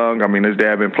is young. I mean, his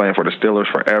dad been playing for the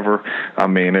Steelers forever. I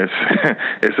mean,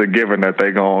 it's a given that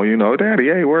they go, Daddy,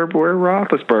 hey, where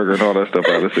Roethlisberger and all that stuff.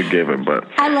 It's a given. But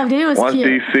I loved it. It was once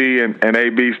cute. DC and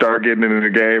AB start getting into the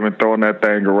game and throwing that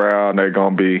thing around, they're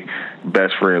gonna be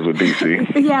best friends with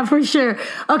DC. Yeah, for sure.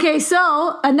 Okay,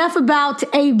 so enough about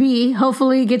AB.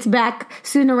 Hopefully he gets back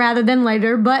sooner rather than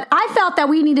later. But I felt that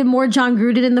we needed more Jon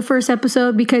Gruden in the first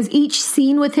episode, because each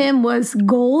scene with him was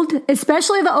gold,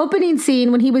 especially the opening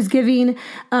scene when he was giving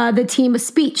the team a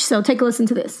speech. So take a listen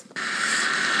to this.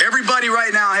 Everybody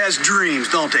right now has dreams,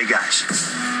 don't they, guys?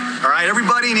 All right,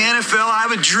 everybody in the NFL, I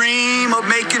have a dream of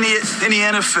making it in the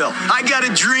NFL. I got a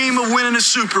dream of winning a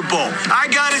Super Bowl. I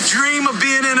got a dream of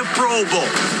being in a Pro Bowl.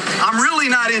 I'm really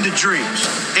not into dreams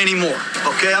anymore,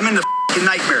 okay? I'm into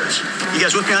nightmares. You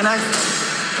guys with me on that?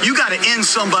 You got to end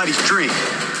somebody's dream.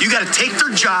 You got to take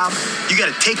their job. You got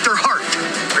to take their heart.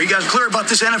 Are you guys clear about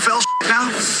this NFL?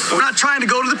 now. We're not trying to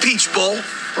go to the Peach Bowl.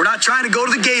 We're not trying to go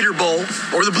to the Gator Bowl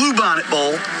or the Bluebonnet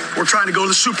Bowl. We're trying to go to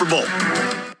the Super Bowl.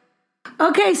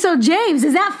 Okay, so James,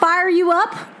 does that fire you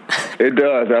up? It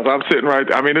does. As I'm sitting right,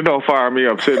 it don't fire me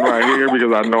up sitting right here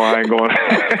because I know I ain't going.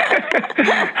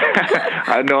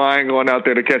 I know I ain't going out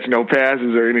there to catch no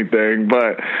passes or anything.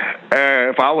 But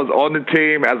if I was on the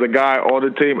team, as a guy on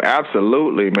the team,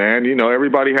 absolutely, man. You know,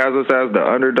 everybody has us as the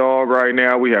underdog right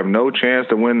now. We have no chance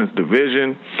to win this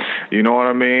division. You know what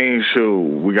I mean?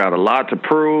 Shoot, we got a lot to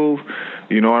prove.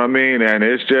 You know what I mean? And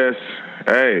it's just,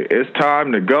 hey, it's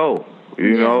time to go.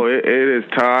 You know, it is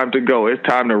time to go. It's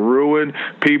time to ruin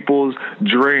people's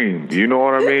dreams. You know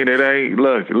what I mean? It ain't,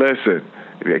 look, listen.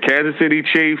 The Kansas City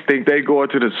Chiefs think they going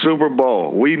to the Super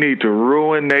Bowl. We need to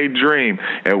ruin their dream,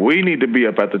 and we need to be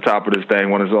up at the top of this thing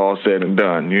when it's all said and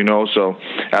done, you know. So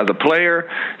as a player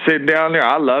sitting down there,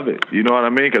 I love it, you know what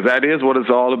I mean, because that is what it's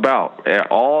all about. And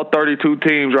all 32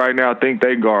 teams right now think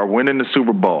they are winning the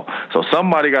Super Bowl. So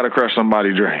somebody got to crush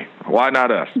somebody's dream. Why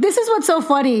not us? This is what's so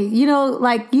funny. You know,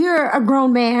 like, you're a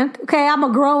grown man, okay? I'm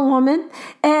a grown woman.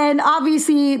 And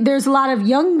obviously there's a lot of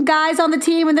young guys on the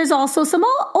team, and there's also some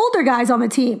older guys on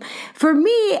the team. For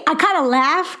me, I kind of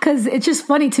laugh because it's just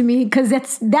funny to me because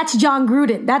that's Jon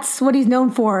Gruden. That's what he's known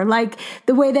for, like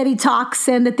the way that he talks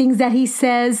and the things that he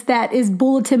says that is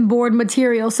bulletin board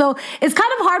material. So it's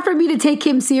kind of hard for me to take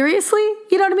him seriously,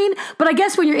 you know what I mean? But I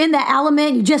guess when you're in that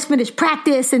element, you just finished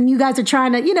practice and you guys are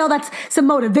trying to, you know, that's some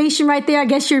motivation right there. I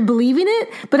guess you're believing it.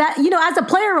 But, you know, as a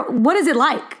player, what is it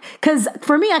like? Because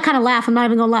for me, I kind of laugh. I'm not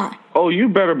even going to lie. Oh, you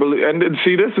better believe. And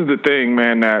see, this is the thing,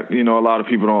 man, that, you know, a lot of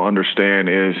people don't understand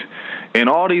is in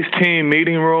all these team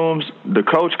meeting rooms, the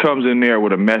coach comes in there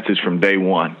with a message from day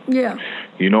one. Yeah.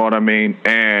 You know what I mean?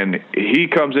 And he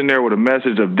comes in there with a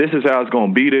message of this is how it's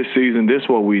going to be this season. This is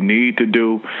what we need to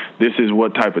do. This is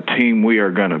what type of team we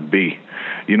are going to be.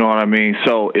 You know what I mean?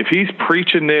 So if he's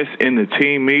preaching this in the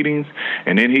team meetings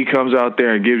and then he comes out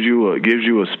there and gives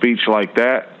you a speech like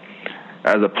that,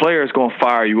 as a player, it's gonna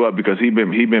fire you up because he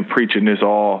been preaching this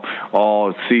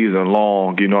all season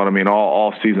long. You know what I mean?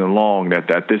 All season long that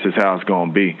this is how it's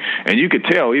gonna be. And you could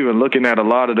tell even looking at a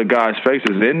lot of the guys'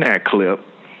 faces in that clip.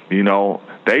 You know,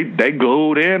 they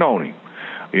glued in on him.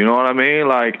 You know what I mean?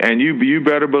 Like, and you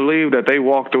better believe that they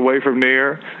walked away from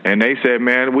there and they said,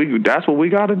 man, that's what we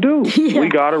got to do. Yeah. We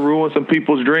got to ruin some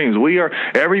people's dreams.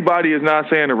 Everybody is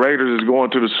not saying the Raiders is going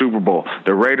to the Super Bowl.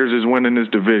 The Raiders is winning this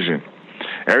division.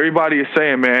 Everybody is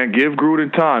saying, man, give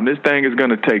Gruden time. This thing is going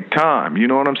to take time. You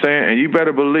know what I'm saying? And you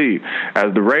better believe,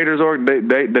 as the Raiders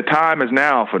the time is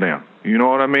now for them. You know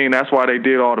what I mean? That's why they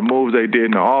did all the moves they did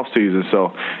in the offseason.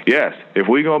 So, yes, if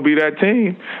we're going to be that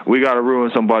team, we got to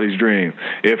ruin somebody's dream.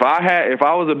 If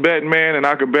I was a betting man and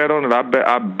I could bet on it,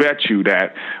 I bet you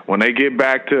that when they get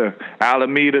back to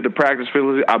Alameda, the practice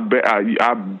facility, I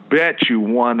bet you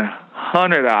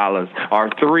 $100 or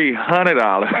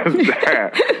 $300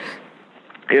 that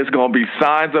it's going to be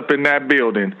signs up in that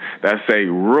building that say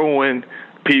ruin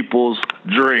people's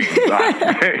dreams.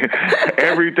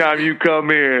 Every time you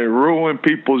come in, ruin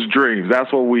people's dreams.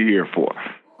 That's what we're here for.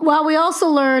 Well, we also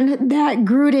learned that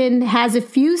Gruden has a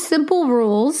few simple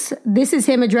rules. This is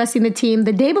him addressing the team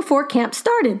the day before camp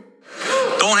started.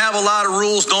 Don't have a lot of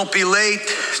rules. Don't be late.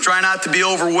 Try not to be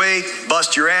overweight.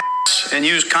 Bust your ass and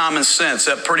use common sense.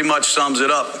 That pretty much sums it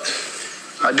up.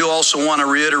 I do also want to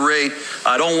reiterate,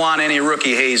 I don't want any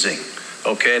rookie hazing.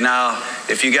 Okay, now,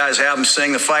 if you guys have them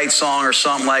sing the fight song or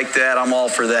something like that, I'm all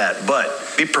for that.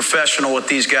 But be professional with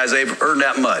these guys. They've earned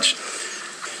that much.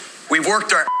 We've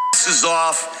worked our asses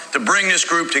off to bring this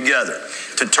group together,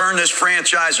 to turn this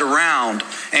franchise around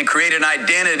and create an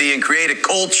identity and create a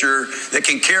culture that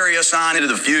can carry us on into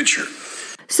the future.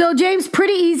 So, James,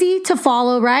 pretty easy to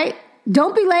follow, right?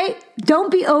 Don't be late.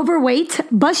 Don't be overweight.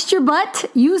 Bust your butt.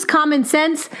 Use common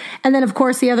sense. And then, of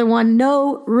course, the other one,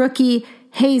 no rookie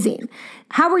hazing.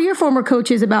 How were your former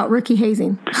coaches about rookie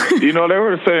hazing? You know, they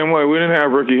were the same way. We didn't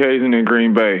have rookie hazing in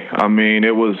Green Bay. I mean,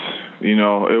 it was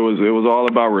all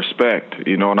about respect,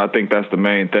 you know, and I think that's the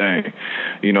main thing.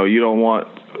 You know, you don't want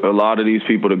a lot of these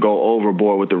people to go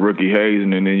overboard with the rookie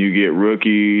hazing, and then you get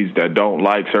rookies that don't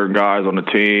like certain guys on the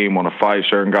team, want to fight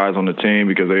certain guys on the team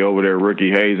because they over there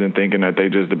rookie hazing, thinking that they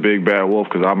just the big bad wolf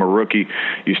because I'm a rookie.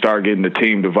 You start getting the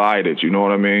team divided, you know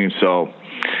what I mean? So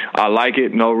I like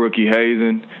it, no rookie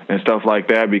hazing and stuff like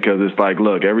that, because it's like,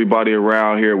 look, everybody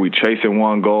around here, we chasing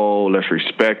one goal. Let's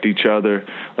respect each other.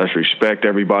 Let's respect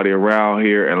everybody around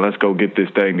here, and let's go get this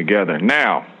thing together.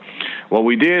 Now, what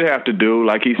we did have to do,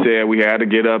 like he said, we had to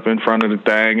get up in front of the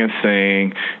thing and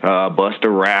sing, bust a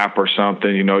rap or something.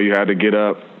 You know, you had to get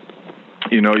up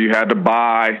You know, you had to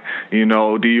buy, you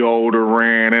know,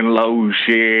 deodorant and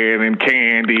lotion and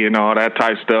candy and all that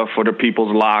type stuff for the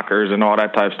people's lockers and all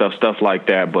that type stuff like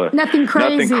that. But nothing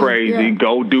crazy. Yeah.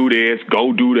 Go do this,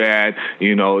 go do that,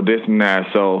 you know, this and that.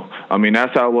 So, I mean,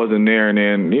 that's how it was in there. And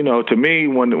then, you know, to me,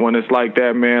 when it's like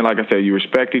that, man, like I said, you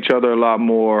respect each other a lot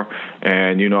more.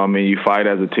 And, you know, I mean, you fight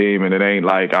as a team, and it ain't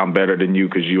like I'm better than you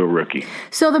because you're a rookie.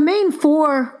 So the main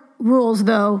 4 rules,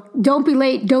 though: don't be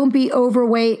late, don't be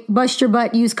overweight, bust your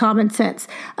butt, use common sense.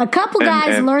 A couple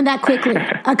guys learned that quickly.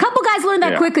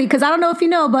 Quickly, because I don't know if you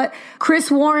know, but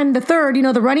Chris Warren III, you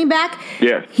know, the running back,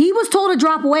 he was told to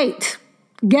drop weight.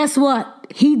 Guess what?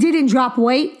 He didn't drop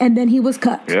weight, and then he was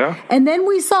cut. Yeah. And then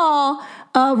we saw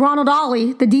Ronald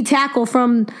Ollie, the D tackle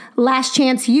from Last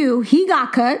Chance U, he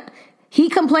got cut. He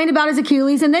complained about his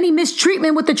Achilles, and then he missed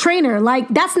treatment with the trainer. Like,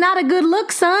 that's not a good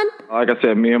look, son. Like I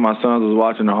said, me and my sons was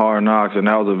watching the Hard Knocks, and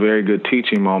that was a very good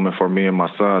teaching moment for me and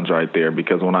my sons right there,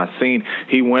 because when I seen,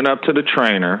 he went up to the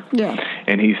trainer,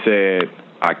 and he said,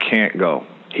 I can't go.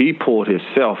 He pulled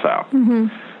himself out. Mm-hmm.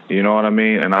 You know what I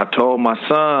mean? And I told my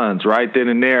sons right then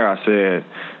and there, I said,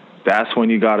 that's when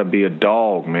you got to be a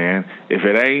dog, man. If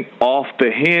it ain't off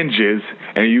the hinges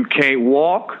and you can't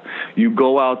walk, you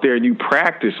go out there and you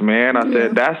practice, man. I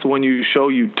said, that's when you show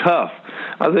you tough.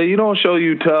 I said, you don't show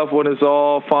you tough when it's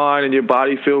all fine and your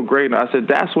body feel great. And I said,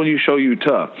 that's when you show you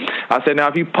tough. I said, now,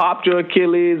 if you popped your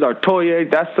Achilles or tore your,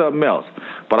 that's something else.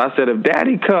 But I said, if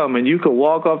daddy come and you could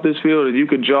walk off this field and you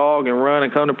could jog and run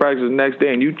and come to practice the next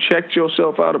day and you checked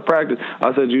yourself out of practice,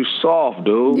 I said, you soft,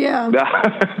 dude. Yeah.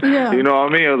 You know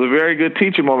what I mean? It was a very good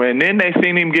teaching moment. And then they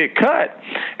seen him get cut,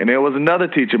 and there was another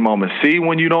teaching moment. See,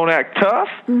 when you don't act tough,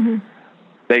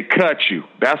 they cut you.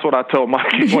 That's what I told my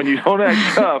kids. When you don't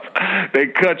act tough, they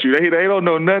cut you. They don't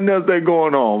know nothing else that's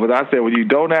going on. But I said, when you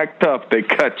don't act tough, they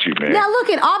cut you, man. Now, look,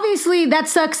 obviously that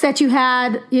sucks that you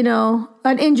had, you know,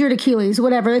 an injured Achilles,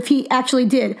 whatever, if he actually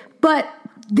did. But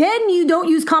then you don't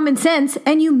use common sense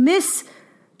and you miss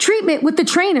treatment with the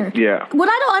trainer. Yeah. What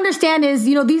I don't understand is,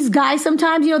 you know, these guys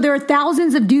sometimes, you know, there are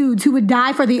thousands of dudes who would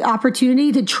die for the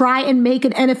opportunity to try and make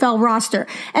an NFL roster.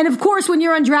 And of course, when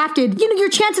you're undrafted, you know,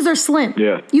 your chances are slim.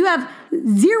 Yeah. You have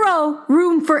zero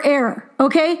room for error.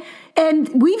 Okay.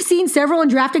 And we've seen several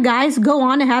undrafted guys go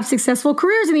on to have successful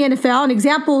careers in the NFL. An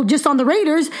example, just on the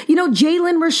Raiders, you know,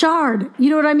 Jalen Richard. You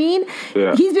know what I mean?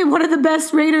 Yeah. He's been one of the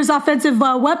best Raiders offensive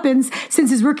weapons since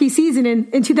his rookie season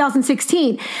in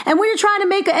 2016. And when you're trying to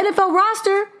make an NFL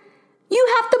roster,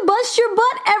 you have to bust your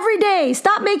butt every day.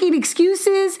 Stop making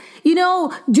excuses. You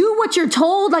know, do what you're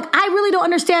told. Like, I really don't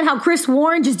understand how Chris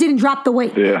Warren just didn't drop the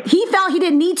weight. Yeah. He felt he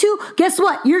didn't need to. Guess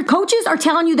what? Your coaches are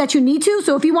telling you that you need to.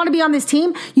 So if you want to be on this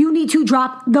team, you need to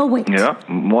drop the weight. Yeah,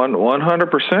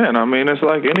 100%. I mean, it's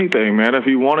like anything, man. If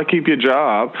you want to keep your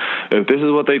job, if this is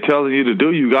what they're telling you to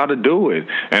do, you got to do it.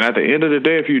 And at the end of the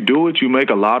day, if you do it, you make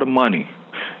a lot of money.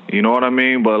 You know what I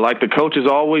mean? But like the coaches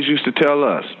always used to tell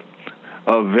us,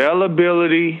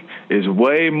 availability is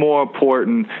way more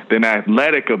important than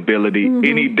athletic ability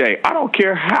any day. I don't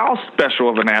care how special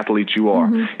of an athlete you are.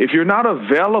 If you're not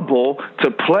available to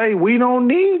play, we don't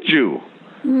need you.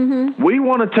 We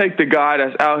want to take the guy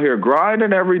that's out here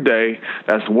grinding every day,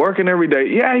 that's working every day.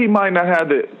 Yeah, he might not have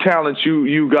the talent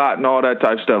you got and all that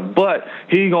type of stuff, but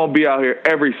he going to be out here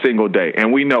every single day,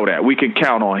 and we know that. We can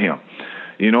count on him.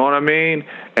 You know what I mean?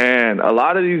 And a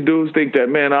lot of these dudes think that,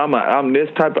 man, I'm this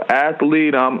type of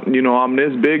athlete. I'm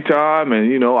this big time, and,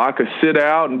 you know, I could sit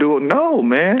out and do it. No,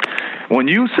 man. When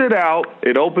you sit out,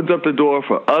 it opens up the door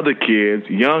for other kids,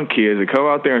 young kids, to come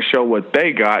out there and show what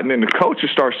they got, and then the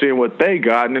coaches start seeing what they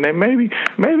got, and then maybe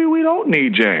we don't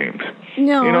need James.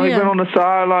 No, you know, he's been on the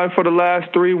sideline for the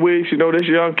last 3 weeks. You know, this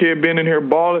young kid been in here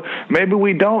balling. Maybe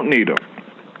we don't need him.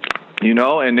 You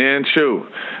know, and then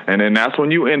that's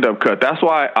when you end up cut. That's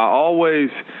why I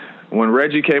always, when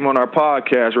Reggie came on our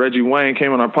podcast, Reggie Wayne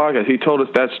came on our podcast, he told us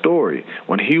that story.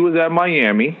 When he was at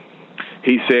Miami,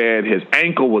 he said his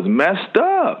ankle was messed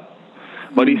up,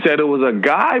 but he said it was a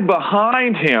guy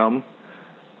behind him.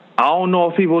 I don't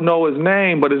know if people know his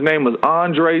name, but his name was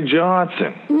Andre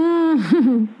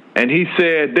Johnson. And he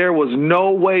said there was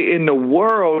no way in the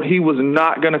world he was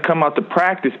not going to come out to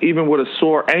practice, even with a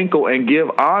sore ankle, and give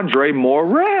Andre more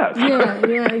reps. Yeah,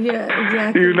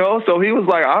 exactly. You know, so he was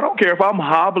like, I don't care if I'm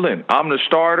hobbling. I'm the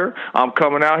starter. I'm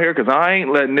coming out here because I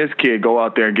ain't letting this kid go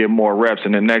out there and get more reps,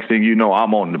 and the next thing you know,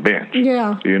 I'm on the bench.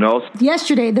 Yeah. You know?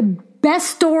 Yesterday, the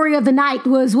best story of the night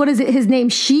was, what is it, his name,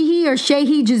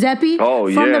 Sheehy Giuseppe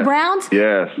from the Browns?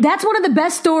 Yes. That's one of the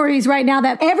best stories right now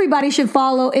that everybody should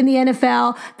follow in the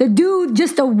NFL. The dude,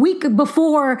 just a week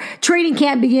before training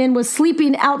camp began, was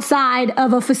sleeping outside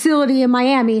of a facility in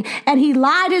Miami, and he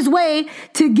lied his way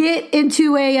to get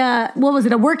into a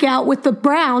workout with the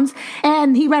Browns,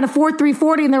 and he ran a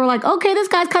 4.340, and they were like, okay, this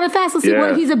guy's kind of fast. Let's see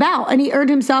what he's about. And he earned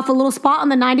himself a little spot on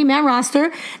the 90-man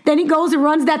roster. Then he goes and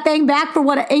runs that thing back for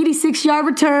an 86-yard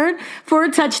return for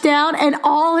a touchdown, and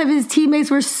all of his teammates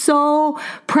were so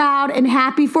proud and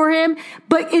happy for him.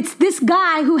 But it's this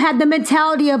guy who had the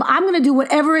mentality of, I'm going to do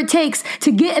whatever it takes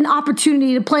to get an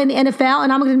opportunity to play in the NFL,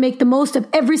 and I'm going to make the most of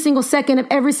every single second of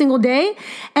every single day.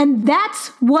 And that's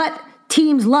what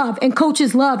teams love and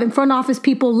coaches love and front office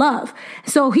people love.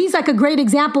 So he's like a great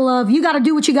example of, you got to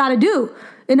do what you got to do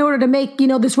in order to make,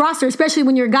 this roster, especially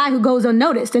when you're a guy who goes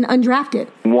unnoticed and undrafted.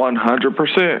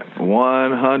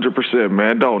 100%,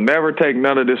 man. Don't never take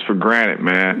none of this for granted,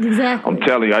 man. Exactly. I'm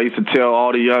telling you, I used to tell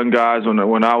all the young guys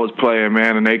when I was playing,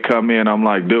 man, and they come in, I'm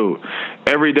like, dude,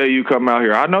 every day you come out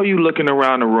here, I know you looking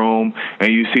around the room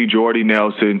and you see Jordy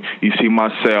Nelson, you see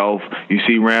myself, you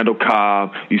see Randall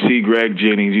Cobb, you see Greg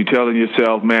Jennings, you telling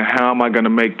yourself, man, how am I going to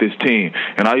make this team?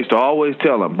 And I used to always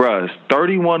tell them, bruh, it's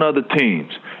 31 other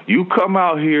teams. You come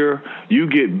out here, you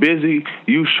get busy,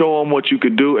 you show them what you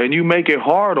could do, and you make it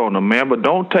hard on them, man. But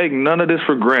don't take none of this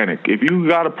for granted. If you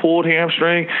got a pulled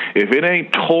hamstring, if it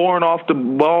ain't torn off the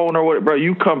bone or whatever, bro,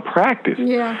 you come practice.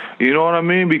 Yeah. You know what I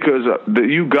mean? Because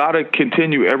you got to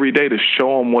continue every day to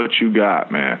show them what you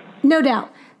got, man. No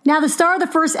doubt. Now, the star of the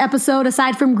first episode,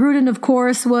 aside from Gruden, of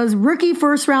course, was rookie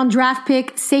first-round draft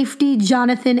pick safety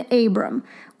Jonathan Abram.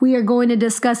 We are going to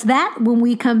discuss that when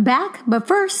we come back, but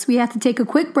first, we have to take a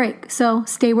quick break, so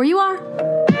stay where you are.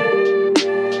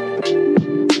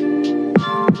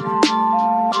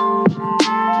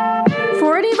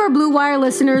 For any of our Blue Wire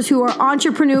listeners who are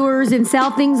entrepreneurs and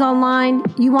sell things online,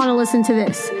 you want to listen to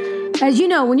this. As you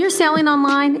know, when you're selling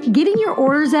online, getting your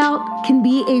orders out can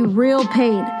be a real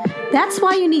pain. That's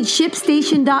why you need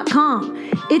ShipStation.com.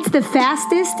 It's the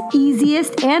fastest,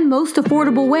 easiest, and most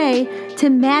affordable way to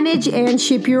manage and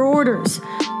ship your orders.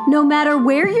 No matter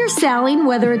where you're selling,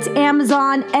 whether it's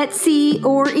Amazon, Etsy,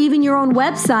 or even your own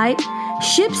website,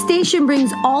 ShipStation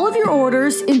brings all of your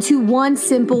orders into one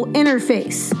simple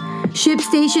interface.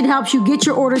 ShipStation helps you get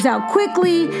your orders out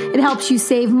quickly, it helps you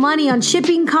save money on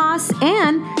shipping costs,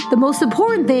 and the most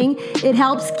important thing, it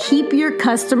helps keep your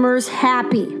customers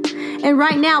happy. And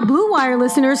right now, Blue Wire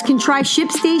listeners can try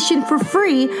ShipStation for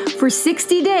free for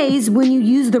 60 days when you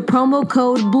use the promo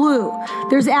code BLUE.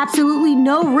 There's absolutely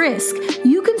no risk.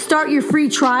 You can start your free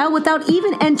trial without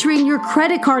even entering your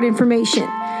credit card information.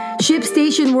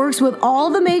 ShipStation works with all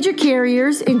the major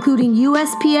carriers, including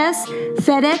USPS,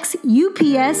 FedEx,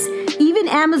 UPS, even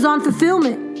Amazon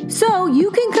Fulfillment. So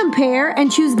you can compare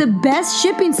and choose the best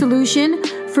shipping solution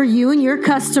for you and your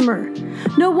customer.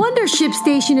 No wonder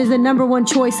ShipStation is the #1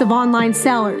 choice of online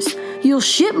sellers. You'll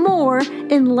ship more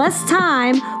in less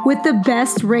time with the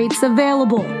best rates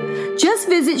available. Just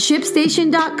visit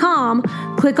ShipStation.com,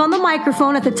 click on the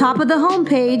microphone at the top of the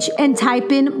homepage, and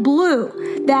type in BLUE.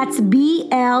 That's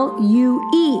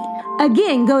BLUE.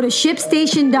 Again, go to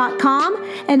ShipStation.com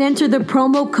and enter the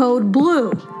promo code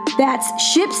BLUE. That's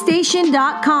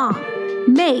ShipStation.com.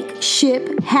 Make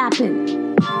ship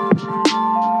happen.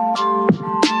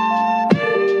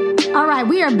 All right,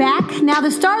 we are back. Now, the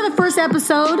star of the first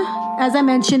episode, as I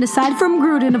mentioned, aside from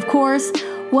Gruden, of course,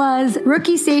 was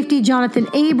rookie safety Jonathan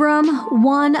Abram,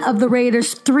 one of the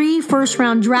Raiders' 3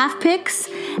 first-round draft picks.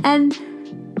 And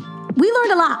we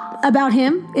learned a lot about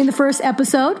him in the first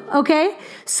episode, okay?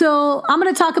 So I'm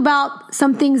going to talk about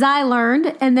some things I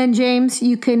learned, and then, James,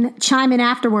 you can chime in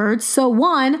afterwards. So,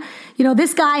 one,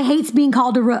 this guy hates being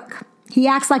called a rook. He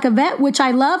acts like a vet, which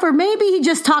I love, or maybe he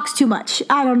just talks too much.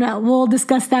 I don't know. We'll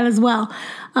discuss that as well.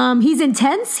 He's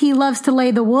intense. He loves to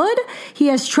lay the wood. He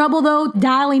has trouble, though,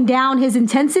 dialing down his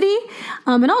intensity,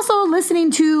 and also listening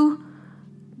to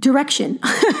direction.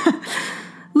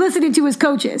 Listening to his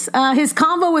coaches. His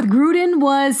convo with Gruden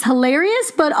was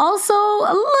hilarious, but also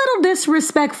a little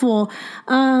disrespectful.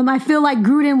 I feel like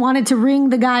Gruden wanted to wring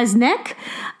the guy's neck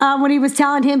when he was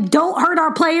telling him, don't hurt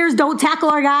our players, don't tackle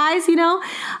our guys,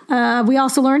 We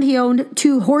also learned he owned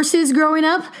 2 horses growing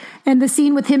up, and the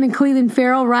scene with him and Clelin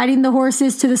Ferrell riding the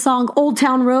horses to the song Old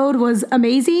Town Road was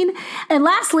amazing. And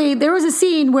lastly, there was a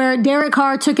scene where Derek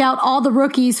Carr took out all the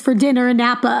rookies for dinner in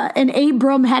Napa, and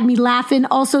Abram had me laughing,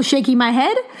 also shaking my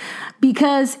head,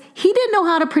 because he didn't know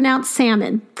how to pronounce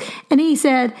salmon. And he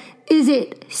said, is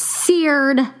it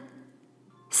seared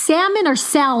salmon or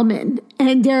salmon?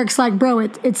 And Derek's like, bro,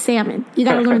 it's salmon. You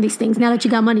got to learn these things now that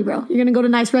you got money, bro. You're going to go to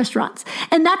nice restaurants.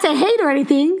 And not to hate or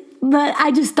anything, but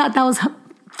I just thought that was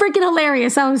freaking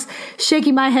hilarious. I was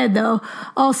shaking my head, though,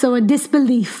 also in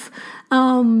disbelief.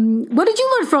 What did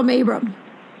you learn from Abram?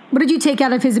 What did you take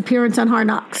out of his appearance on Hard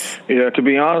Knocks? Yeah, to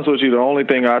be honest with you, the only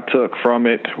thing I took from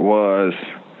it was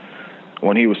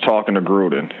when he was talking to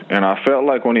Gruden. And I felt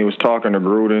like when he was talking to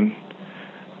Gruden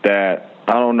that,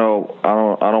 I don't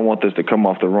want this to come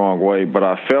off the wrong way, but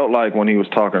I felt like when he was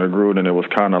talking to Gruden, it was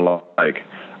kind of like,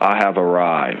 I have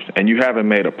arrived, and you haven't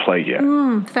made a play yet.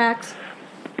 Facts.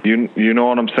 You know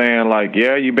what I'm saying? Like,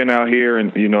 yeah, you've been out here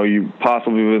and, you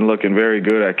possibly been looking very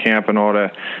good at camp and all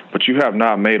that, but you have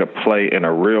not made a play in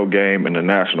a real game in the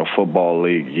National Football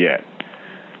League yet.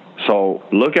 So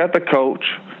look at the coach.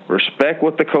 Respect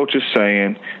what the coach is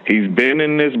saying. He's been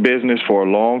in this business for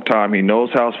a long time. He knows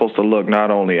how it's supposed to look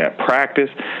not only at practice,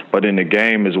 but in the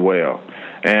game as well.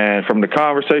 And from the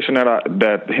conversation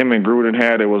that him and Gruden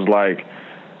had, it was like,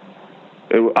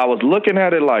 I was looking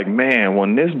at it like, man,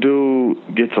 when this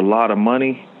dude gets a lot of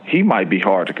money, he might be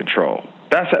hard to control.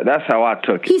 That's how I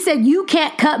took it. He said, you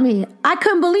can't cut me. I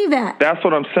couldn't believe that. That's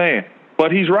what I'm saying.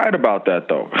 But he's right about that,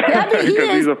 though. Yeah, I mean,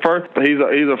 because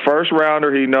he's a first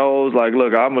rounder. He knows, like,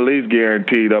 look, I'm at least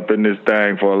guaranteed up in this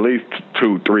thing for at least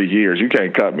 2-3 years. You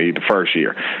can't cut me the first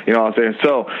year. You know what I'm saying?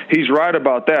 So he's right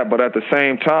about that. But at the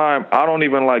same time, I don't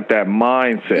even like that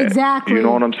mindset. Exactly. You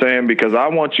know what I'm saying? Because I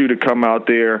want you to come out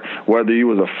there, whether you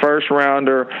was a first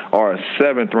rounder or a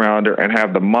seventh rounder, and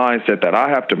have the mindset that I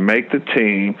have to make the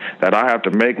team, that I have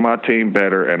to make my team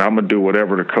better, and I'm going to do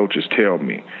whatever the coaches tell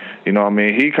me. You know what I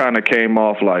mean? He kind of came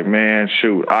off like, man,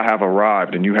 shoot, I have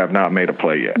arrived and you have not made a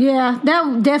play yet. Yeah,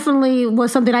 that definitely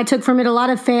was something I took from it. A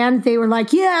lot of fans, they were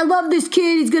like, yeah, I love this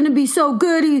kid. He's going to be so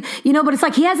good. But it's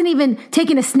like he hasn't even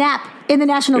taken a snap in the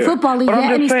National Football League but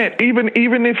yet. I'm just saying,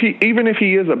 even if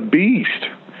he is a beast,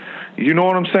 you know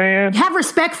what I'm saying? Have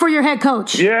respect for your head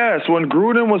coach. Yes, when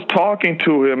Gruden was talking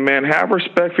to him, man, have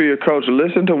respect for your coach.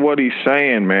 Listen to what he's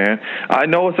saying, man. I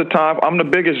know it's a time. I'm the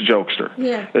biggest jokester.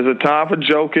 Yeah. It's a time for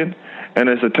joking, and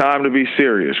it's a time to be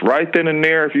serious. Right then and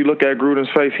there, if you look at Gruden's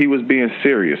face, he was being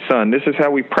serious. Son, this is how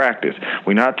we practice.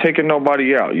 We're not taking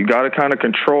nobody out. You got to kind of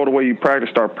control the way you practice.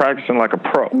 Start practicing like a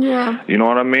pro. Yeah. You know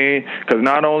what I mean? Because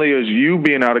not only is you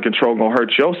being out of control going to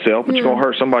hurt yourself, but you're going to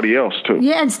hurt somebody else, too.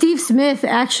 Yeah, and Steve Smith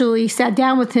actually sat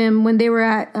down with him when they were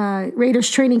at Raiders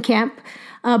training camp,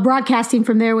 broadcasting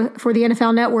from there for the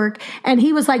NFL Network, and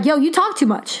he was like, "Yo, you talk too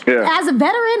much." Yeah. As a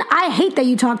veteran, I hate that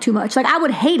you talk too much. Like, I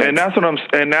would hate it. And that's what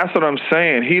I'm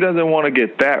saying. He doesn't want to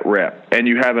get that rep, and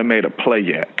you haven't made a play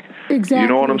yet. Exactly. You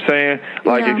know what I'm saying?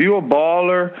 Like, if you a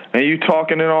baller and you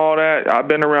talking and all that, I've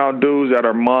been around dudes that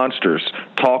are monsters,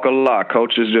 talk a lot.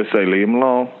 Coaches just say, leave him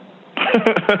alone.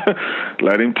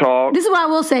 Let him talk. This is what I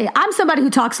will say. I'm somebody who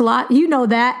talks a lot. You know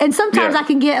that. And sometimes I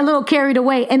can get a little carried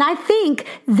away. And I think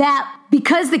that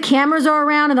because the cameras are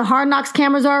around and the Hard Knocks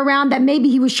cameras are around, that maybe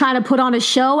he was trying to put on a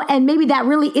show, and maybe that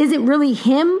really isn't really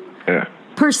him. Yeah.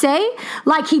 Per se,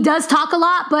 like he does talk a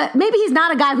lot, but maybe he's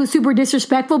not a guy who's super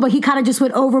disrespectful, but he kind of just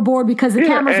went overboard because the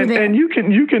cameras are there. And you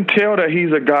can tell that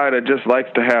he's a guy that just likes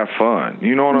to have fun.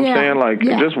 You know what I'm saying? Like,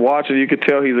 just watching, you could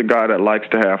tell he's a guy that likes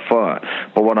to have fun.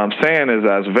 But what I'm saying is,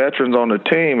 as veterans on the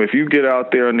team, if you get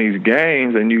out there in these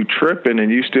games and you tripping and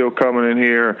you still coming in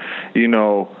here,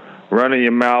 running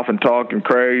your mouth and talking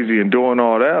crazy and doing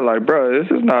all that, like, bro, this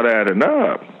is not adding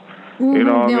up. You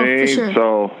know what I mean? For sure.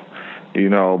 So,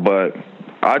 but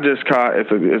I just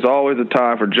it's always a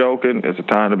time for joking. It's a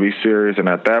time to be serious. And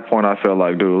at that point, I felt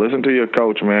like, dude, listen to your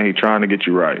coach, man. He's trying to get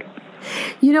you right.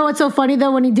 You know what's so funny,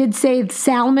 though? When he did say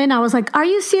salmon, I was like, are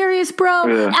you serious, bro?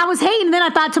 Yeah. I was hating. And then I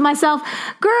thought to myself,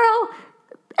 girl,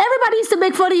 everybody used to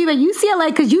make fun of you at UCLA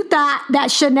because you thought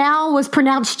that Chanel was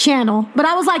pronounced channel. But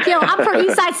I was like, yo, I'm from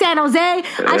Eastside San Jose.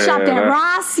 I shopped at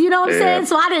Ross, you know what I'm saying?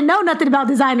 So I didn't know nothing about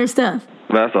designer stuff.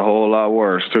 That's a whole lot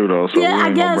worse, too, though. So yeah,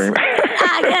 I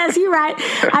guess you're right.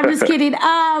 I'm just kidding.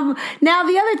 Now,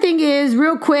 the other thing is,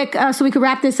 real quick, so we can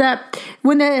wrap this up.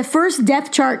 When the first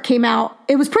depth chart came out,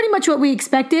 it was pretty much what we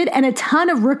expected, and a ton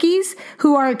of rookies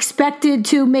who are expected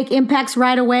to make impacts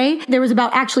right away. There was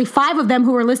about actually 5 of them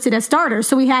who were listed as starters.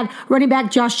 So we had running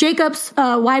back Josh Jacobs,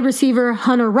 wide receiver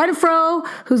Hunter Renfrow,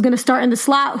 who's going to start in the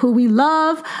slot, who we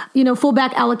love,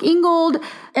 fullback Alec Ingold,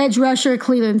 edge rusher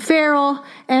Cleveland Farrell,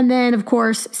 and then, of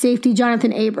course, safety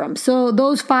Jonathan Abram. So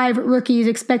those 5 rookies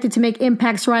expected to make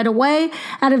impacts right away.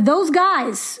 Out of those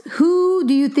guys, who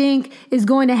do you think is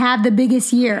going to have the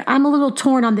biggest year? I'm a little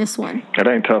torn on this one. It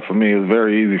ain't tough for me. It's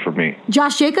very easy for me.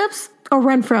 Josh Jacobs or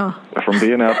Renfrow? From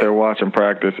being out there watching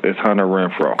practice, it's Hunter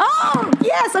Renfrow. Oh,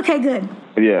 yes. Okay, good.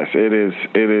 Yes, it is.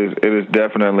 It is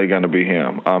definitely going to be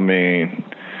him. I mean,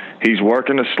 he's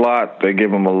working the slot. They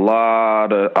give him a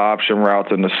lot of option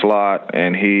routes in the slot,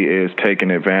 and he is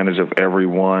taking advantage of every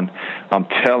one. I'm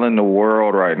telling the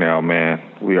world right now, man,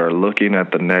 we are looking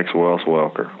at the next Wes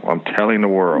Welker. I'm telling the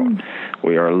world,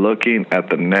 we are looking at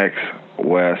the next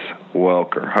Wes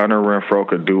Welker. Hunter Renfrow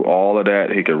could do all of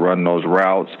that. He could run those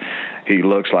routes. He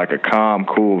looks like a calm,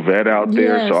 cool vet out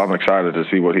there, yes. So I'm excited to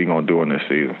see what he's going to do in this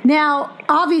season. Now,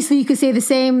 obviously, you could say the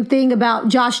same thing about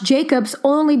Josh Jacobs,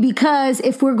 only because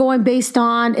if we're going based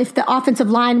on if the offensive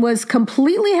line was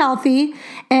completely healthy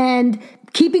and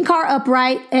keeping Carr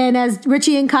upright, and as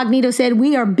Richie Incognito said,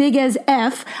 we are big as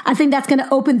F, I think that's going to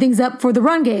open things up for the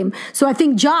run game. So I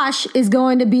think Josh is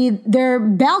going to be their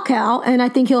bell cow, and I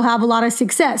think he'll have a lot of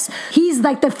success. He's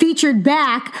like the featured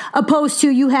back, opposed to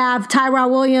you have Tyrell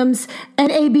Williams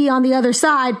and AB on the other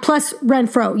side, plus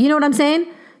Renfrow. You know what I'm saying?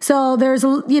 So there's,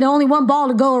 only one ball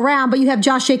to go around, but you have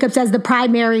Josh Jacobs as the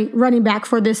primary running back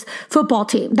for this football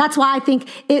team. That's why I think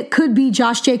it could be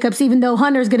Josh Jacobs, even though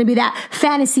Hunter's going to be that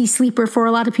fantasy sleeper for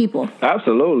a lot of people.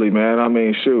 Absolutely, man. I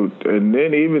mean, shoot. And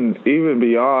then even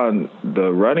beyond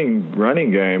the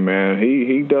running game, man,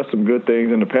 he does some good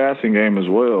things in the passing game as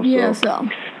well. Yeah, so.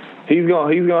 He's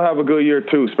gonna have a good year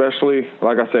too, especially,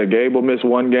 like I said, Gabe will miss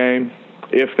one game,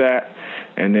 if that.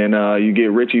 And then you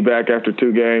get Richie back after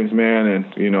 2 games, man, and,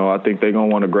 I think they're going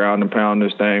to want to ground and pound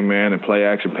this thing, man, and play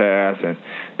action pass. And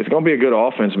it's going to be a good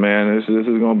offense, man. This is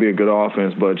going to be a good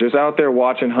offense. But just out there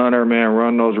watching Hunter, man,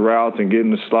 run those routes and get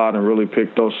in the slot and really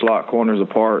pick those slot corners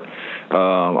apart,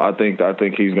 I think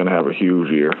he's going to have a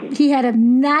huge year. He had a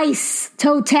nice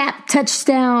toe tap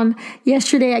touchdown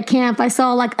yesterday at camp. I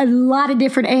saw like a lot of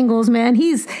different angles, man.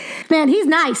 He's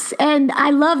nice. And I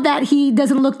love that he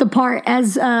doesn't look the part,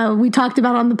 as we talked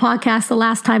about on the podcast the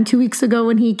last time 2 weeks ago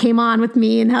when he came on with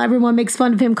me, and how everyone makes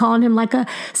fun of him, calling him like a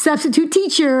substitute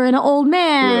teacher and an old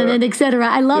man, and et cetera.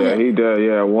 I love it. Yeah, he does.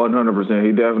 Yeah, 100%.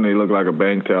 He definitely looked like a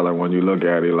bank teller when you look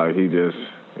at it. Like he just,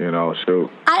 shoot.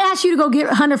 I asked you to go get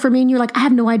Hunter for me, and you're like, I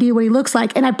have no idea what he looks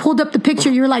like. And I pulled up the picture.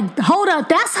 You're like, hold up,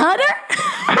 that's Hunter?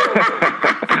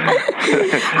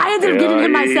 I ended up getting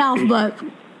him myself, but...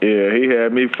 Yeah, he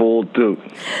had me fooled too.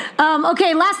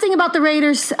 Okay, last thing about the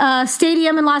Raiders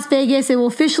stadium in Las Vegas. It will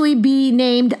officially be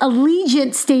named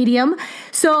Allegiant Stadium.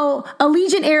 So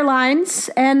Allegiant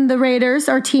Airlines and the Raiders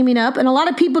are teaming up. And a lot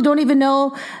of people don't even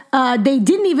know, they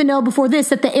didn't even know before this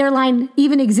that the airline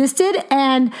even existed.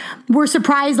 And were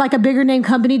surprised like a bigger name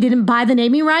company didn't buy the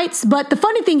naming rights. But the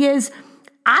funny thing is,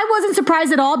 I wasn't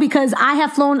surprised at all because I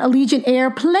have flown Allegiant Air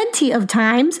plenty of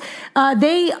times.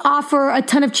 They offer a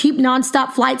ton of cheap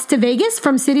nonstop flights to Vegas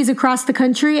from cities across the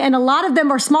country, and a lot of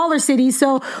them are smaller cities.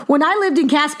 So when I lived in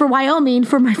Casper, Wyoming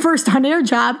for my first on-air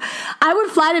job, I would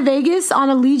fly to Vegas on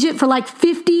Allegiant for like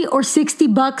 $50 or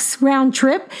 $60 round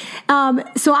trip.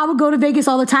 So I would go to Vegas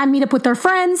all the time, meet up with our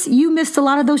friends. You missed a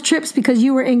lot of those trips because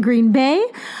you were in Green Bay.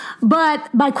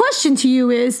 But my question to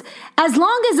you is, as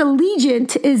long as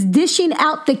Allegiant is dishing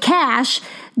out the cash,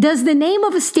 does the name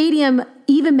of a stadium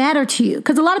even matter to you?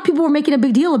 Because a lot of people were making a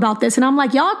big deal about this, and I'm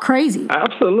like, y'all crazy.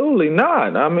 Absolutely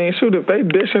not. I mean, shoot, if they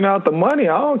dishing out the money,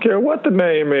 I don't care what the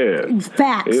name is.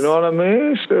 Facts. You know what I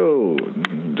mean?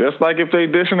 Shoot. Just like if they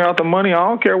dishing out the money, I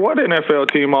don't care what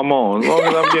NFL team I'm on. As long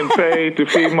as I'm getting paid to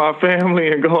feed my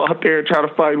family and go out there and try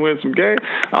to fight and win some games,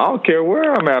 I don't care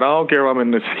where I'm at. I don't care if I'm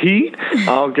in the heat. I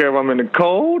don't care if I'm in the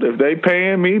cold. If they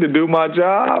paying me to do my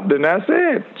job, then that's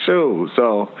it. Shoot.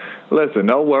 So, listen,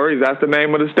 no worries. That's the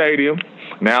name of the stadium.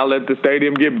 Now let the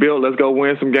stadium get built. Let's go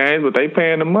win some games. But they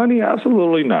paying the money?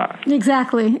 Absolutely not.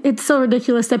 Exactly. It's so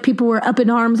ridiculous that people were up in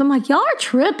arms. I'm like, y'all are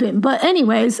tripping. But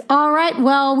anyways, all right.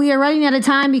 Well, we are running out of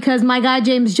time because my guy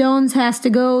James Jones has to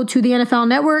go to the NFL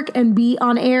Network and be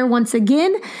on air once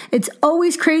again. It's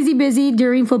always crazy busy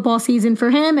during football season for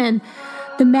him, and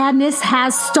the madness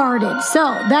has started. So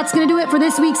that's going to do it for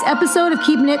this week's episode of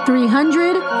Keeping It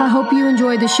 300. I hope you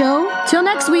enjoyed the show. Till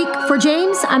next week, for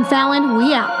James, I'm Fallon.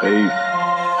 We out. Peace.